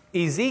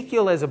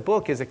 Ezekiel as a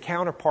book is a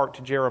counterpart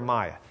to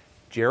Jeremiah.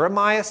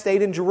 Jeremiah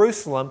stayed in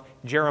Jerusalem.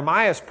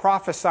 Jeremiah is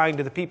prophesying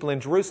to the people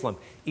in Jerusalem.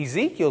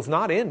 Ezekiel's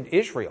not in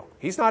Israel.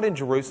 He's not in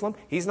Jerusalem.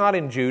 He's not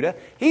in Judah.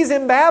 He's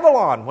in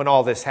Babylon when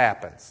all this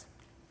happens.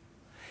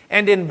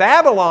 And in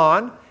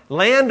Babylon,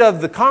 land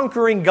of the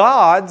conquering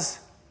gods,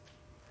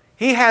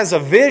 he has a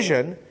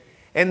vision,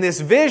 and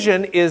this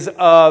vision is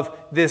of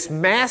this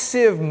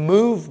massive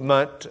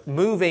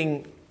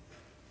moving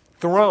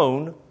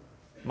throne,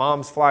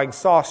 Mom's flying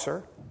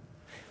saucer,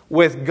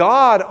 with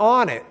God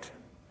on it.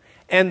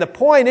 And the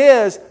point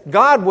is,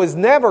 God was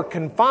never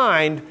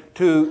confined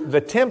to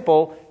the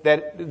temple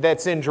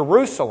that's in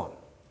Jerusalem.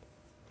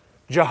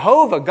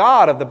 Jehovah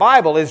God of the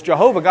Bible is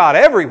Jehovah God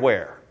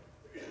everywhere.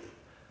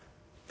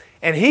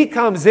 And He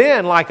comes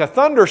in like a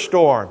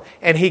thunderstorm,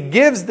 and He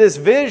gives this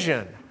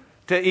vision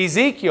to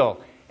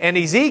Ezekiel. And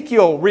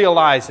Ezekiel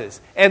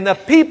realizes, and the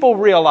people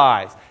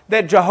realize,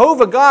 that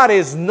Jehovah God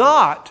is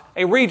not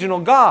a regional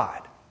God.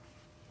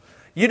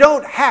 You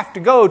don't have to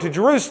go to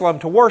Jerusalem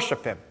to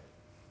worship Him.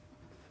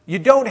 You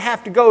don't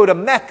have to go to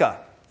Mecca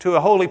to a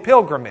holy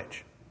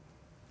pilgrimage.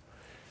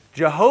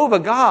 Jehovah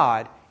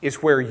God is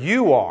where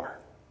you are.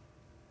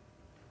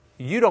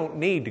 You don't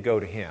need to go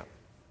to Him.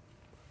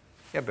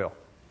 Yeah, Bill. Can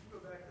you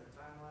go back to the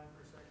timeline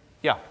for a second?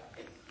 Yeah.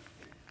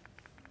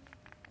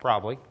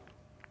 Probably.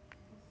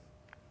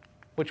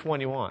 Which one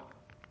do you want? One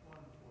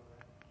before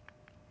that.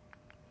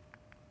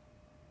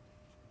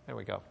 There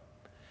we go.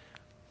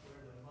 Where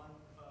the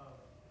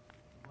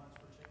months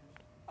were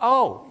changed?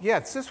 Oh,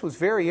 yes, this was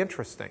very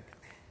interesting.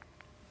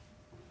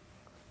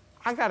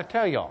 I got to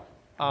tell y'all.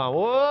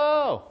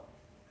 Whoa!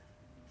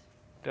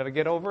 Did I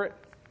get over it?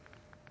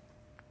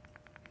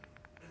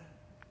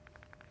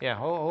 Yeah,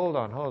 hold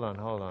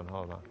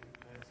on.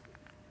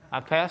 I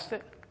passed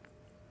it?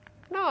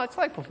 No, it's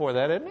like before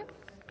that, isn't it?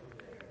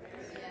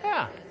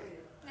 Yeah.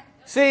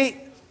 See,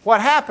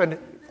 what happened,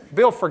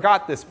 Bill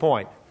forgot this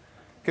point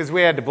because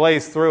we had to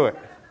blaze through it.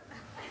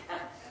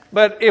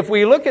 But if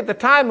we look at the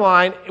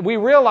timeline, we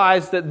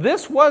realize that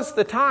this was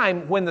the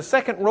time when the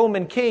second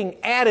Roman king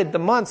added the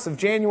months of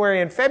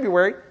January and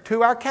February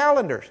to our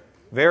calendars.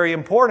 Very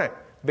important,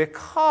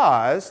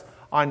 because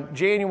on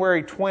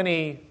January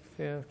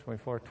 25th,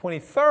 24th,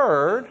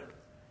 23rd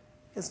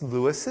is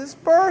Lewis's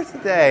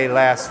birthday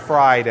last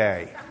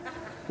Friday.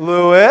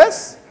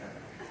 Lewis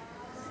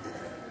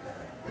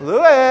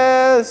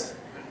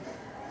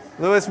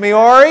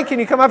Miori, can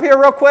you come up here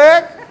real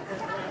quick?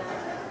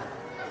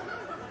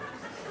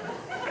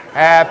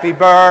 Happy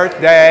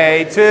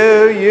birthday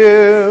to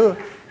you.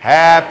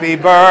 Happy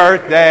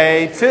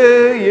birthday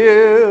to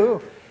you.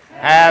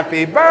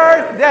 Happy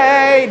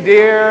birthday,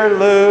 dear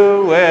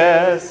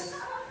Lewis.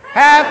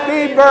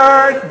 Happy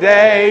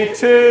birthday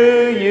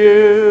to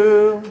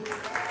you.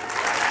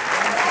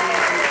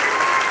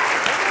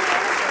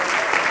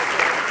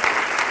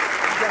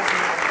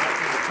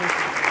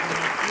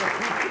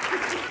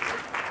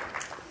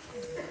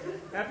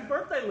 Happy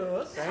birthday,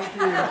 Lewis. Thank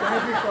you.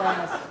 Thank you,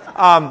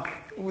 class.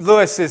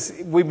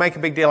 Lewis, we make a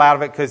big deal out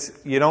of it because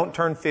you don't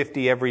turn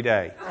 50 every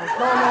day.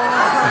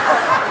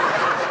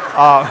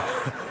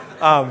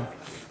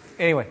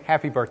 Anyway,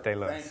 happy birthday,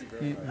 Lewis.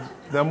 Thank you,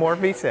 no more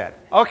to be said.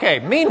 Okay,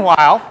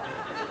 meanwhile,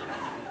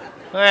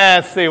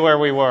 let's see where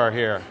we were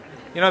here.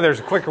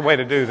 There's a quicker way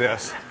to do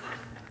this.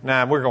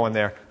 Nah, we're going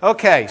there.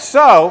 Okay,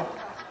 so,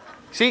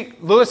 see,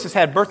 Lewis has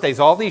had birthdays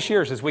all these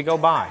years as we go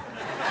by.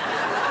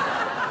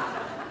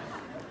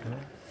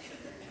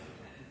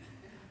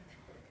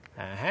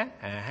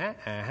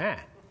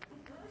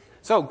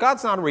 So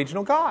God's not a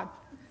regional God.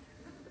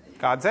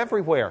 God's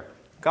everywhere.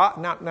 God,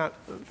 now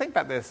think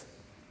about this.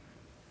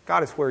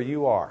 God is where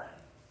you are.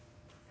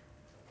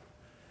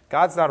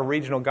 God's not a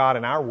regional God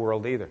in our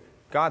world either.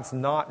 God's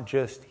not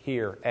just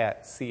here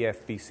at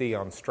CFBC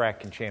on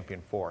Strack and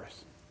Champion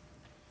Forest.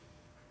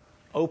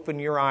 Open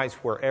your eyes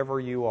wherever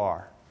you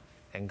are,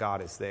 and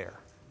God is there.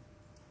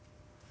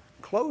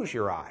 Close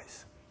your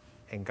eyes,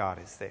 and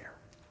God is there.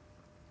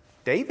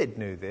 David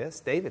knew this.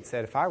 David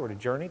said, if I were to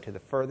journey to the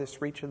furthest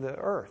reach of the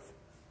earth,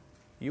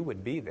 you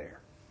would be there.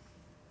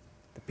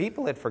 The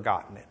people had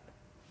forgotten it.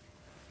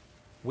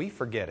 We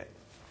forget it.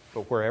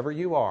 But wherever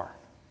you are,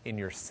 in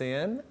your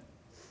sin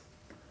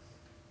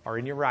or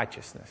in your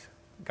righteousness,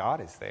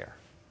 God is there.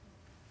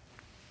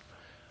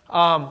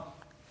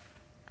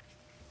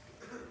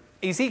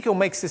 Ezekiel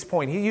makes this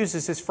point. He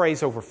uses this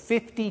phrase over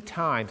 50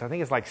 times. I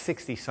think it's like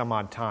 60 some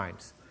odd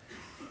times.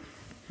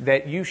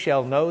 That you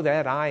shall know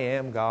that I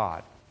am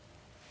God.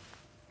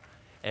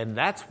 And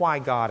that's why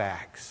God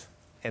acts.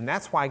 And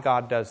that's why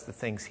God does the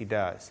things He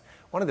does.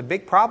 One of the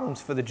big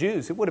problems for the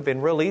Jews, it would have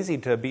been real easy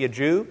to be a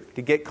Jew,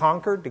 to get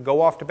conquered, to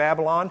go off to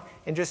Babylon,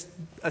 and just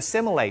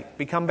assimilate,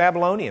 become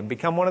Babylonian,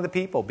 become one of the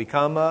people,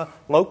 become a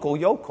local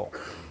yokel.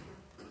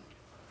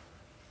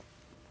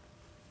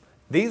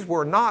 These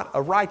were not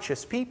a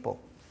righteous people.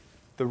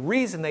 The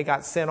reason they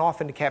got sent off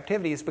into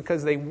captivity is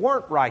because they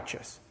weren't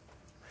righteous.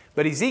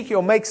 But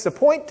Ezekiel makes the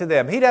point to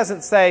them. He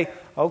doesn't say,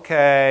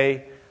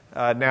 okay,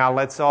 now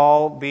let's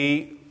all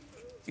be,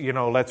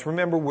 let's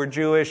remember we're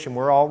Jewish and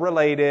we're all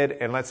related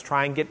and let's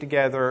try and get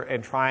together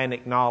and try and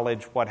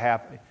acknowledge what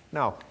happened.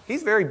 No,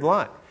 he's very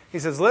blunt. He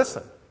says,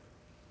 listen,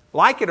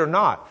 like it or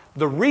not,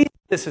 the reason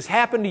this has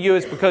happened to you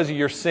is because of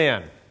your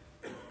sin.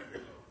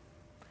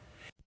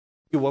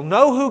 You will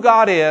know who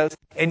God is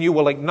and you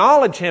will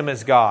acknowledge Him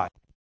as God.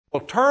 You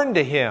will turn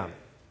to Him.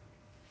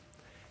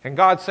 And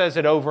God says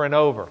it over and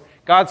over.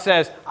 God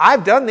says,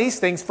 I've done these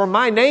things for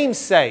my name's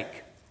sake.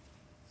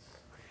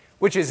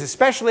 Which is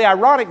especially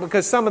ironic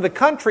because some of the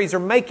countries are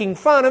making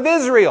fun of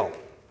Israel.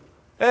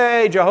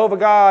 Hey, Jehovah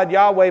God,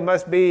 Yahweh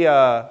must be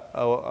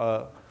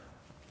a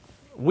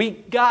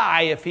weak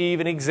guy if He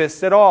even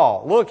exists at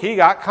all. Look, He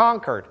got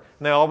conquered.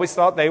 And they always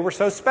thought they were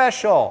so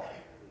special.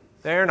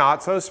 They're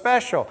not so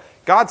special.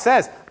 God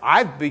says,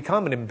 I've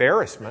become an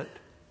embarrassment.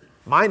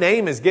 My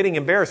name is getting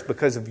embarrassed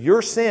because of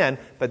your sin,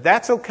 but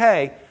that's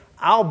okay.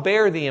 I'll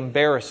bear the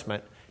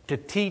embarrassment to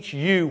teach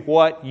you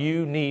what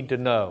you need to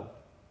know.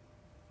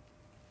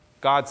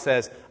 God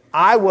says,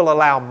 I will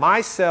allow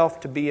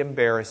myself to be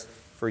embarrassed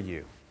for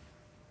you.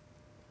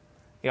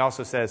 He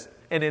also says,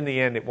 and in the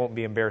end it won't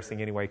be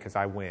embarrassing anyway because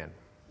I win.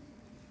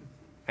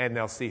 And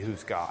they'll see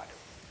who's God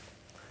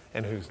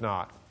and who's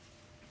not.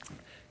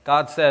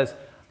 God says,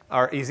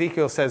 or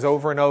Ezekiel says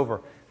over and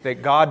over,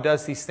 that God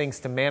does these things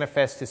to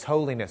manifest His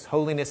holiness.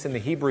 Holiness in the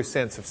Hebrew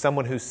sense of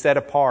someone who's set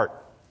apart.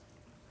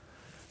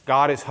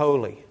 God is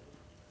holy.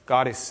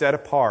 God is set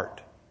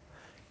apart.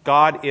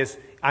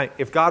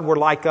 If God were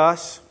like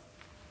us,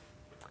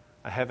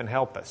 heaven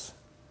help us.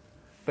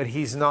 But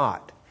He's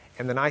not.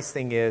 And the nice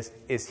thing is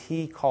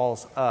He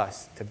calls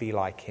us to be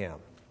like Him.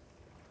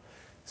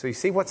 So you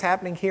see what's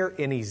happening here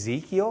in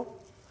Ezekiel?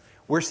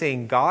 We're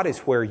seeing God is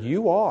where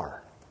you are.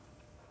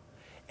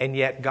 And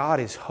yet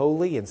God is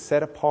holy and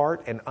set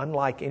apart and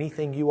unlike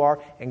anything you are.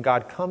 And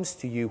God comes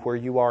to you where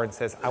you are and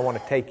says, I want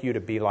to take you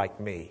to be like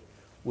me.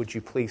 Would you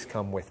please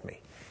come with me?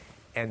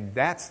 And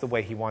that's the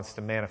way He wants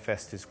to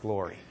manifest His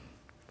glory.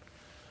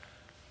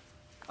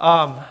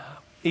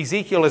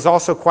 Ezekiel is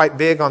also quite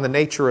big on the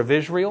nature of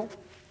Israel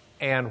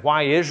and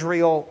why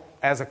Israel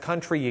as a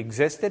country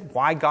existed,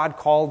 why God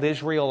called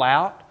Israel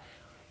out.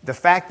 The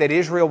fact that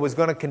Israel was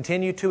going to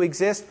continue to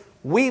exist.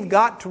 We've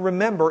got to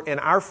remember in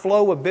our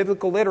flow of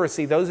biblical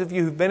literacy, those of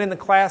you who've been in the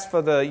class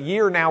for the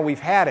year now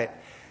we've had it,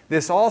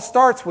 this all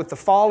starts with the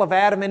fall of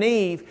Adam and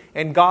Eve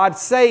and God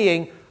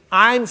saying,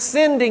 I'm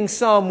sending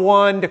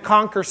someone to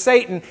conquer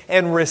Satan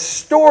and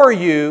restore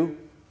you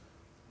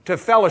to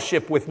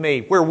fellowship with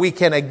me, where we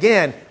can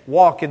again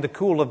walk in the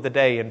cool of the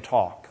day and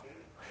talk,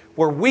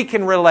 where we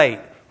can relate,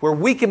 where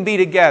we can be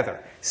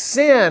together.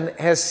 Sin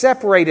has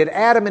separated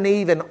Adam and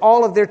Eve and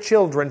all of their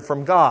children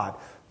from God,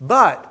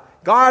 but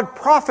God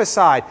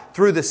prophesied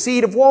through the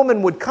seed of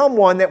woman would come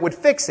one that would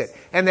fix it.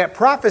 And that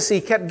prophecy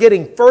kept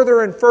getting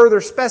further and further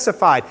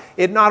specified.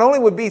 It not only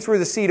would be through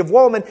the seed of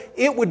woman,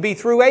 it would be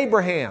through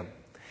Abraham.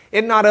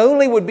 It not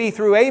only would be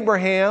through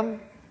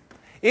Abraham,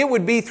 it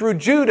would be through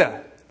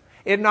Judah.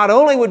 It not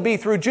only would be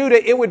through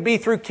Judah, it would be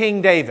through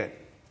King David.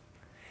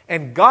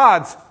 And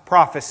God's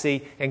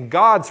prophecy and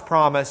God's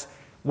promise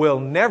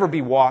will never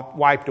be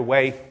wiped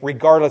away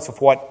regardless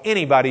of what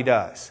anybody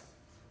does.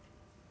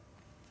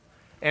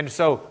 And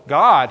so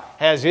God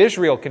has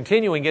Israel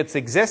continuing its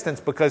existence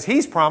because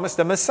He's promised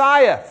a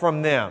Messiah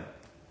from them.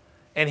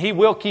 And He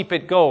will keep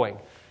it going.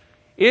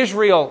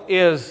 Israel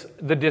is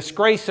the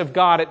disgrace of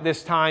God at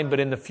this time, but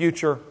in the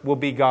future will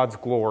be God's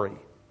glory.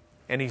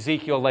 And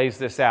Ezekiel lays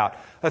this out.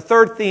 A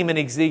third theme in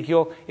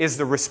Ezekiel is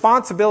the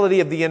responsibility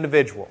of the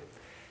individual.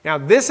 Now,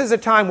 this is a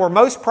time where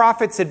most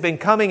prophets had been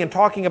coming and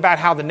talking about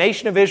how the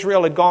nation of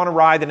Israel had gone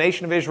awry, the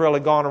nation of Israel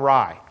had gone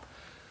awry.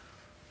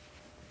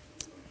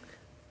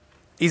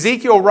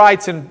 Ezekiel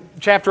writes in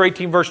chapter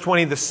 18, verse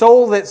 20, the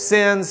soul that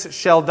sins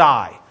shall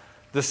die.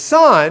 The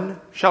son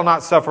shall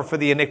not suffer for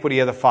the iniquity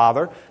of the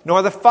father,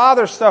 nor the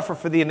father suffer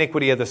for the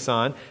iniquity of the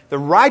son. The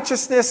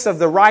righteousness of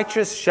the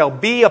righteous shall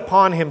be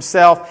upon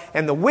himself,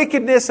 and the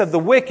wickedness of the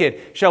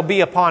wicked shall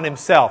be upon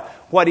himself.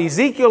 What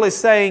Ezekiel is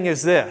saying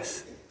is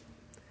this.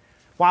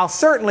 While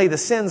certainly the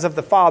sins of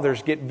the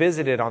fathers get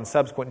visited on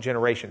subsequent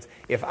generations,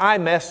 if I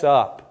mess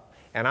up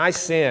and I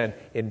sin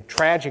in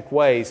tragic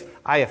ways,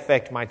 I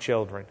affect my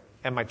children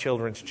and my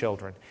children's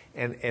children.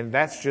 And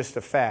that's just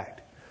a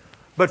fact.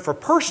 But for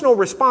personal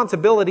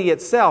responsibility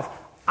itself,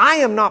 I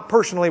am not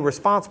personally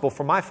responsible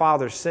for my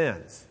father's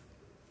sins,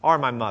 or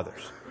my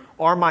mother's,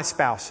 or my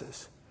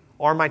spouse's,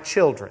 or my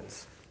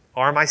children's,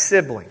 or my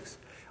siblings,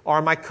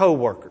 or my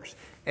co-workers.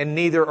 And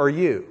neither are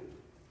you.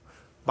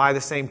 By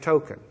the same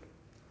token,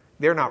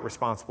 they're not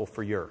responsible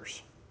for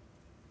yours.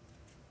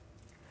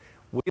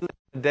 We live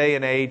in a day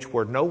and age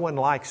where no one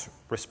likes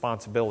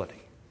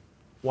responsibility.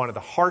 One of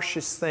the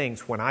harshest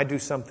things when I do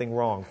something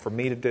wrong for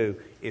me to do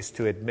is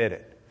to admit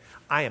it.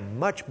 I am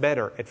much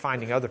better at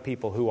finding other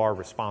people who are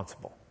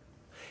responsible.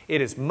 It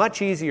is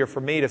much easier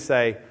for me to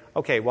say,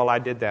 okay, well, I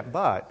did that,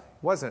 but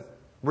it wasn't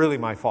really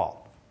my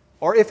fault.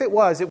 Or if it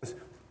wasn't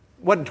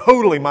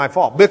totally my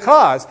fault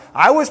because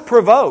I was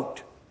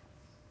provoked.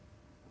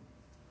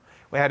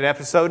 We had an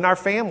episode in our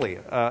family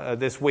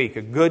this week,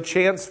 a good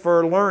chance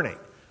for learning,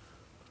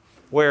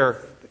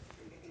 where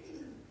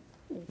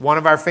one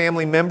of our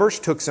family members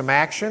took some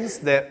actions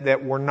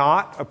that were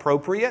not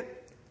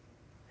appropriate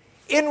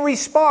in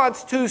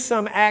response to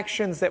some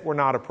actions that were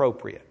not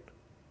appropriate.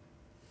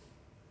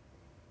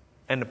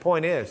 And the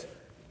point is,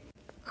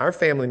 our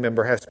family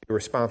member has to be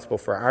responsible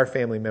for our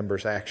family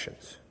member's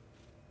actions.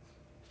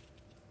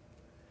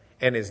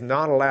 And is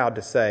not allowed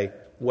to say,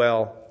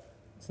 well,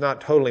 it's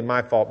not totally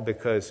my fault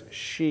because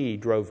she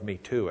drove me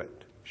to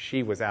it.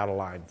 She was out of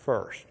line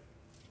first.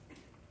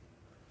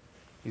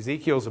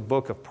 Ezekiel's a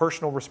book of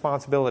personal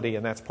responsibility,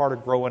 and that's part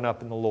of growing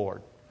up in the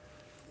Lord.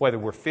 Whether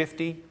we're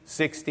 50,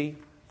 60,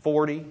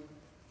 40,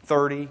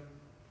 30,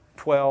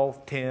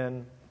 12,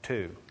 10,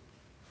 2.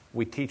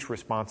 We teach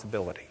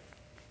responsibility.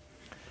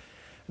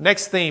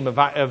 Next theme of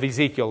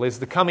Ezekiel is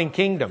the coming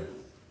kingdom.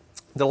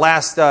 The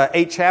last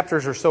 8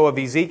 chapters or so of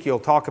Ezekiel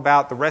talk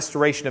about the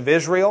restoration of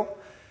Israel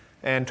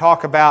and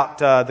talk about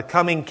the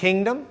coming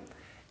kingdom.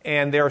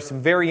 And there are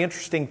some very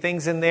interesting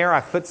things in there.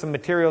 I've put some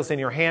materials in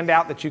your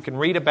handout that you can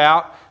read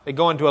about. They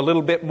go into a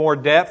little bit more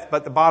depth,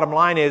 but the bottom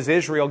line is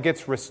Israel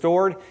gets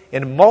restored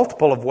in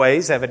multiple of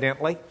ways,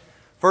 evidently.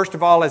 First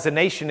of all, as a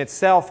nation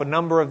itself, a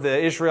number of the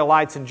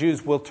Israelites and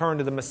Jews will turn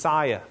to the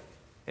Messiah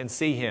and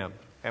see Him.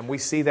 And we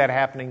see that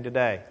happening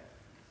today.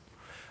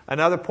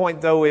 Another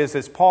point, though, is,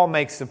 as Paul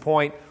makes the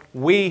point,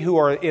 we who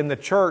are in the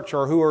church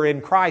or who are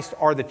in Christ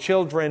are the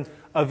children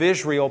of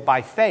Israel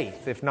by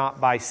faith, if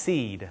not by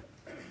seed.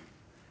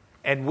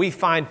 And we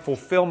find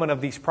fulfillment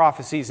of these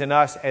prophecies in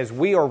us as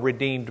we are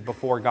redeemed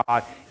before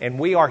God, and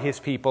we are His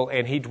people,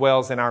 and He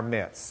dwells in our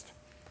midst.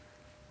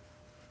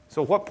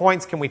 So what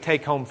points can we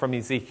take home from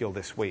Ezekiel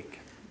this week?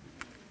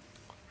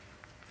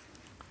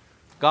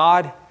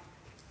 God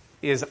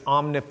is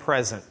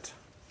omnipresent.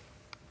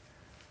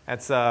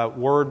 That's a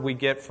word we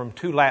get from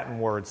 2 Latin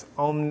words.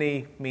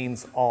 Omni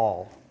means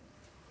all.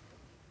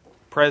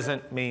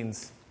 Present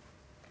means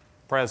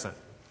present.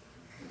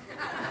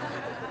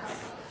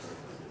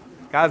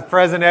 God's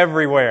present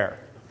everywhere.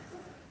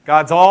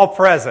 God's all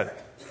present.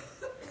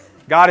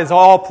 God is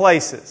all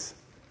places.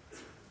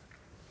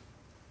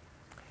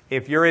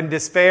 If you're in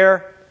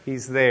despair,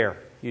 He's there.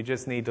 You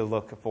just need to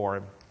look for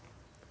Him.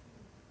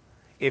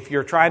 If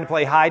you're trying to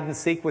play hide and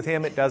seek with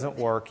Him, it doesn't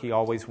work. He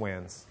always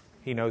wins.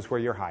 He knows where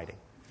you're hiding.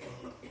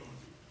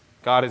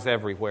 God is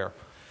everywhere.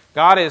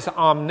 God is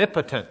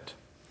omnipotent.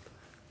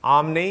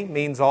 Omni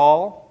means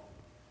all.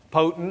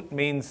 Potent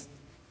means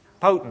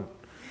potent.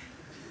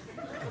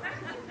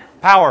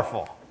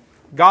 Powerful.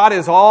 God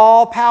is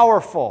all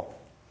powerful.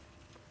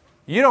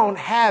 You don't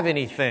have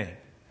anything.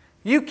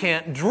 You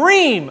can't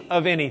dream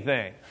of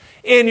anything.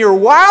 In your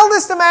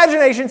wildest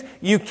imaginations,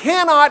 you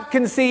cannot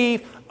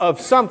conceive of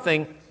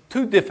something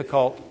too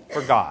difficult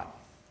for God.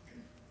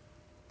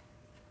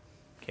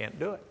 Can't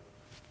do it.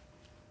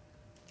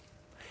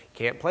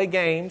 Can't play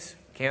games.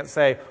 Can't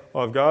say,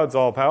 well, if God's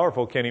all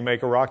powerful, can He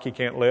make a rock He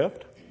can't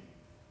lift?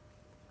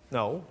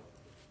 No.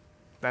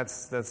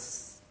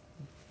 That's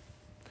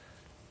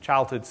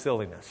childhood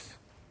silliness.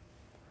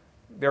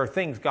 There are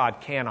things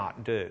God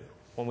cannot do.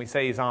 When we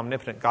say He's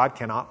omnipotent, God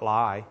cannot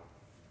lie.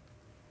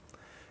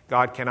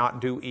 God cannot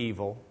do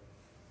evil.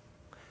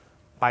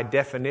 By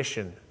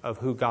definition of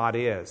who God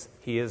is,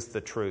 He is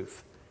the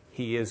truth.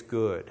 He is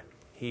good.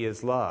 He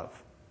is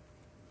love.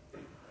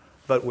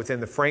 But within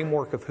the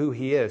framework of who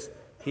He is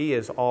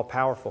all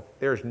powerful.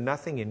 There's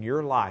nothing in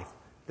your life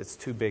that's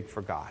too big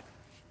for God.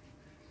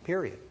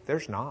 Period.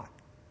 There's not.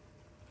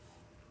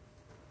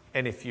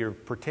 And if you're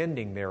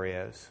pretending there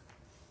is,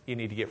 you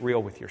need to get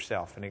real with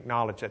yourself and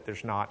acknowledge that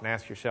there's not, and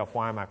ask yourself,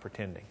 why am I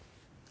pretending?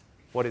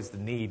 What is the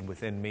need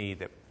within me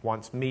that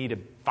wants me to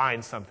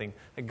find something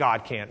that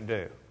God can't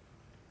do?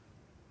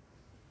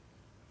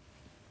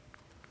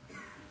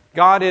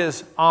 God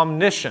is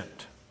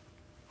omniscient.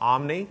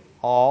 Omni,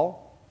 all.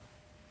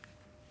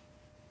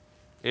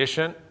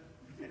 Iscient.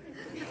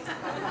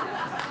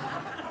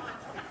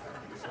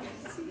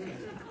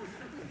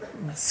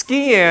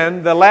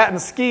 Skien, the Latin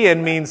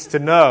skien means to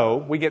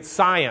know. We get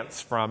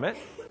science from it.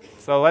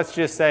 So let's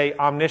just say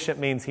omniscient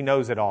means He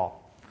knows it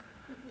all.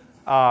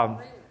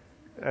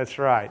 That's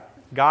right.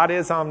 God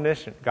is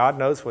omniscient. God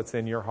knows what's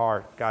in your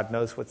heart. God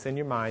knows what's in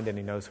your mind, and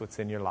He knows what's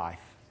in your life.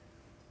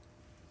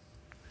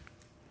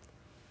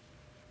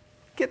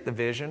 Get the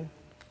vision.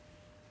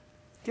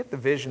 Get the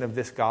vision of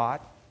this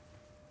God.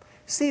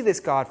 See this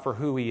God for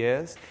who He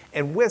is.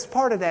 And as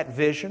part of that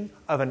vision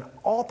of an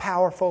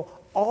all-powerful,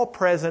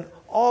 all-present,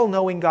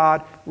 all-knowing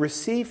God,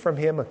 receive from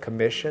Him a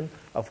commission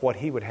of what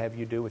He would have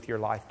you do with your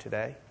life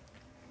today.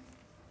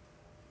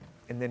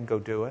 And then go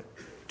do it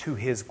to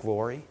His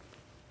glory.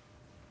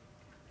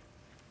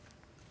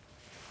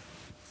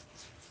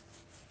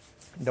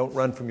 Don't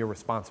run from your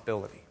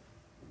responsibility.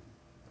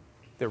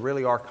 There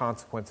really are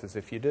consequences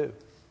if you do.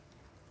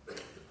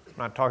 I'm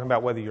not talking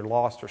about whether you're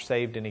lost or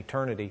saved in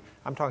eternity.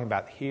 I'm talking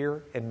about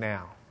here and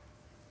now.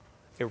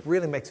 It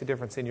really makes a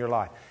difference in your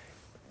life.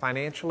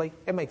 Financially,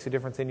 it makes a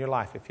difference in your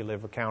life if you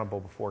live accountable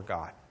before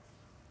God.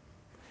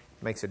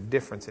 It makes a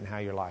difference in how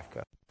your life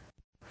goes.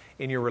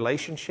 In your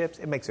relationships,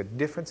 it makes a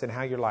difference in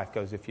how your life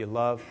goes if you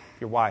love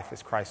your wife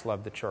as Christ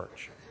loved the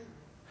church.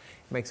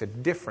 It makes a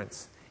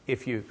difference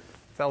if you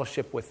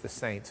fellowship with the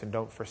saints and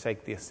don't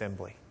forsake the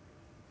assembly.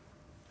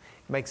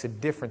 It makes a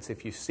difference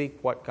if you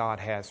seek what God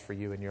has for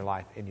you in your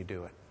life and you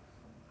do it.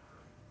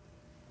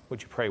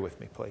 Would you pray with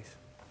me, please?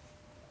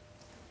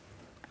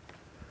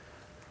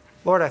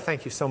 Lord, I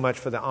thank you so much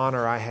for the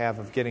honor I have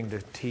of getting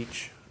to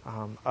teach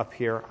up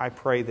here. I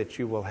pray that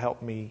you will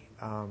help me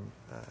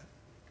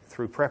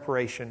through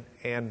preparation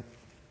and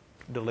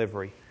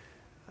delivery.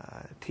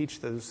 Teach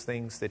those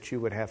things that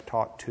you would have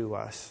taught to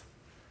us.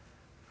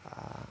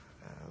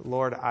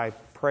 Lord, I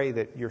pray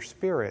that your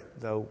Spirit,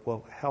 though,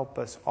 will help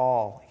us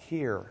all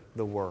hear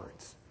the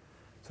words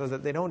so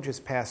that they don't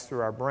just pass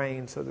through our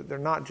brains, so that they're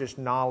not just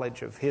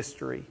knowledge of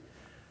history,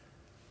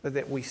 but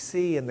that we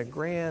see in the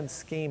grand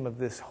scheme of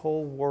this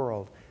whole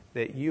world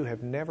that you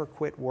have never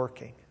quit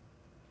working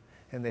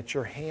and that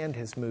your hand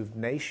has moved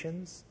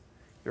nations,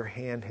 your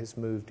hand has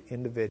moved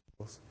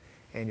individuals,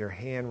 and your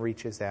hand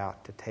reaches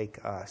out to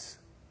take us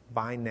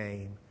by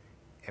name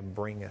and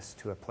bring us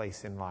to a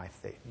place in life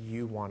that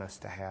you want us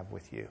to have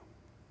with you.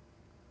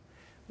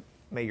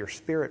 May your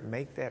Spirit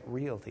make that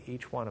real to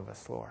each one of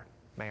us, Lord.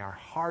 May our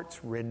hearts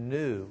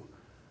renew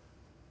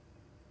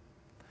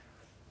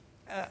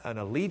an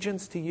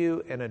allegiance to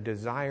you and a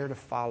desire to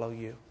follow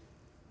you.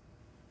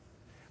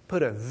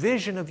 Put a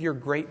vision of your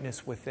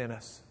greatness within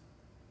us.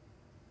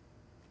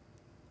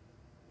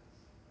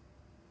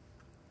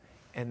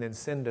 And then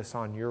send us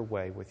on your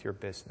way with your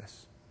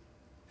business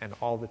and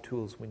all the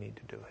tools we need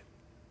to do it.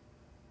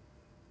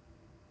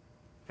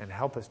 And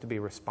help us to be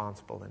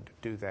responsible and to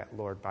do that,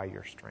 Lord, by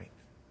your strength.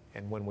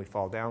 And when we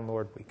fall down,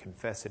 Lord, we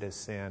confess it as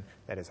sin.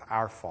 That is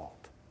our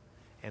fault.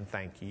 And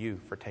thank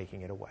you for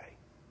taking it away.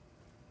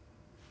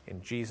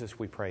 In Jesus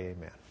we pray,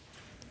 amen.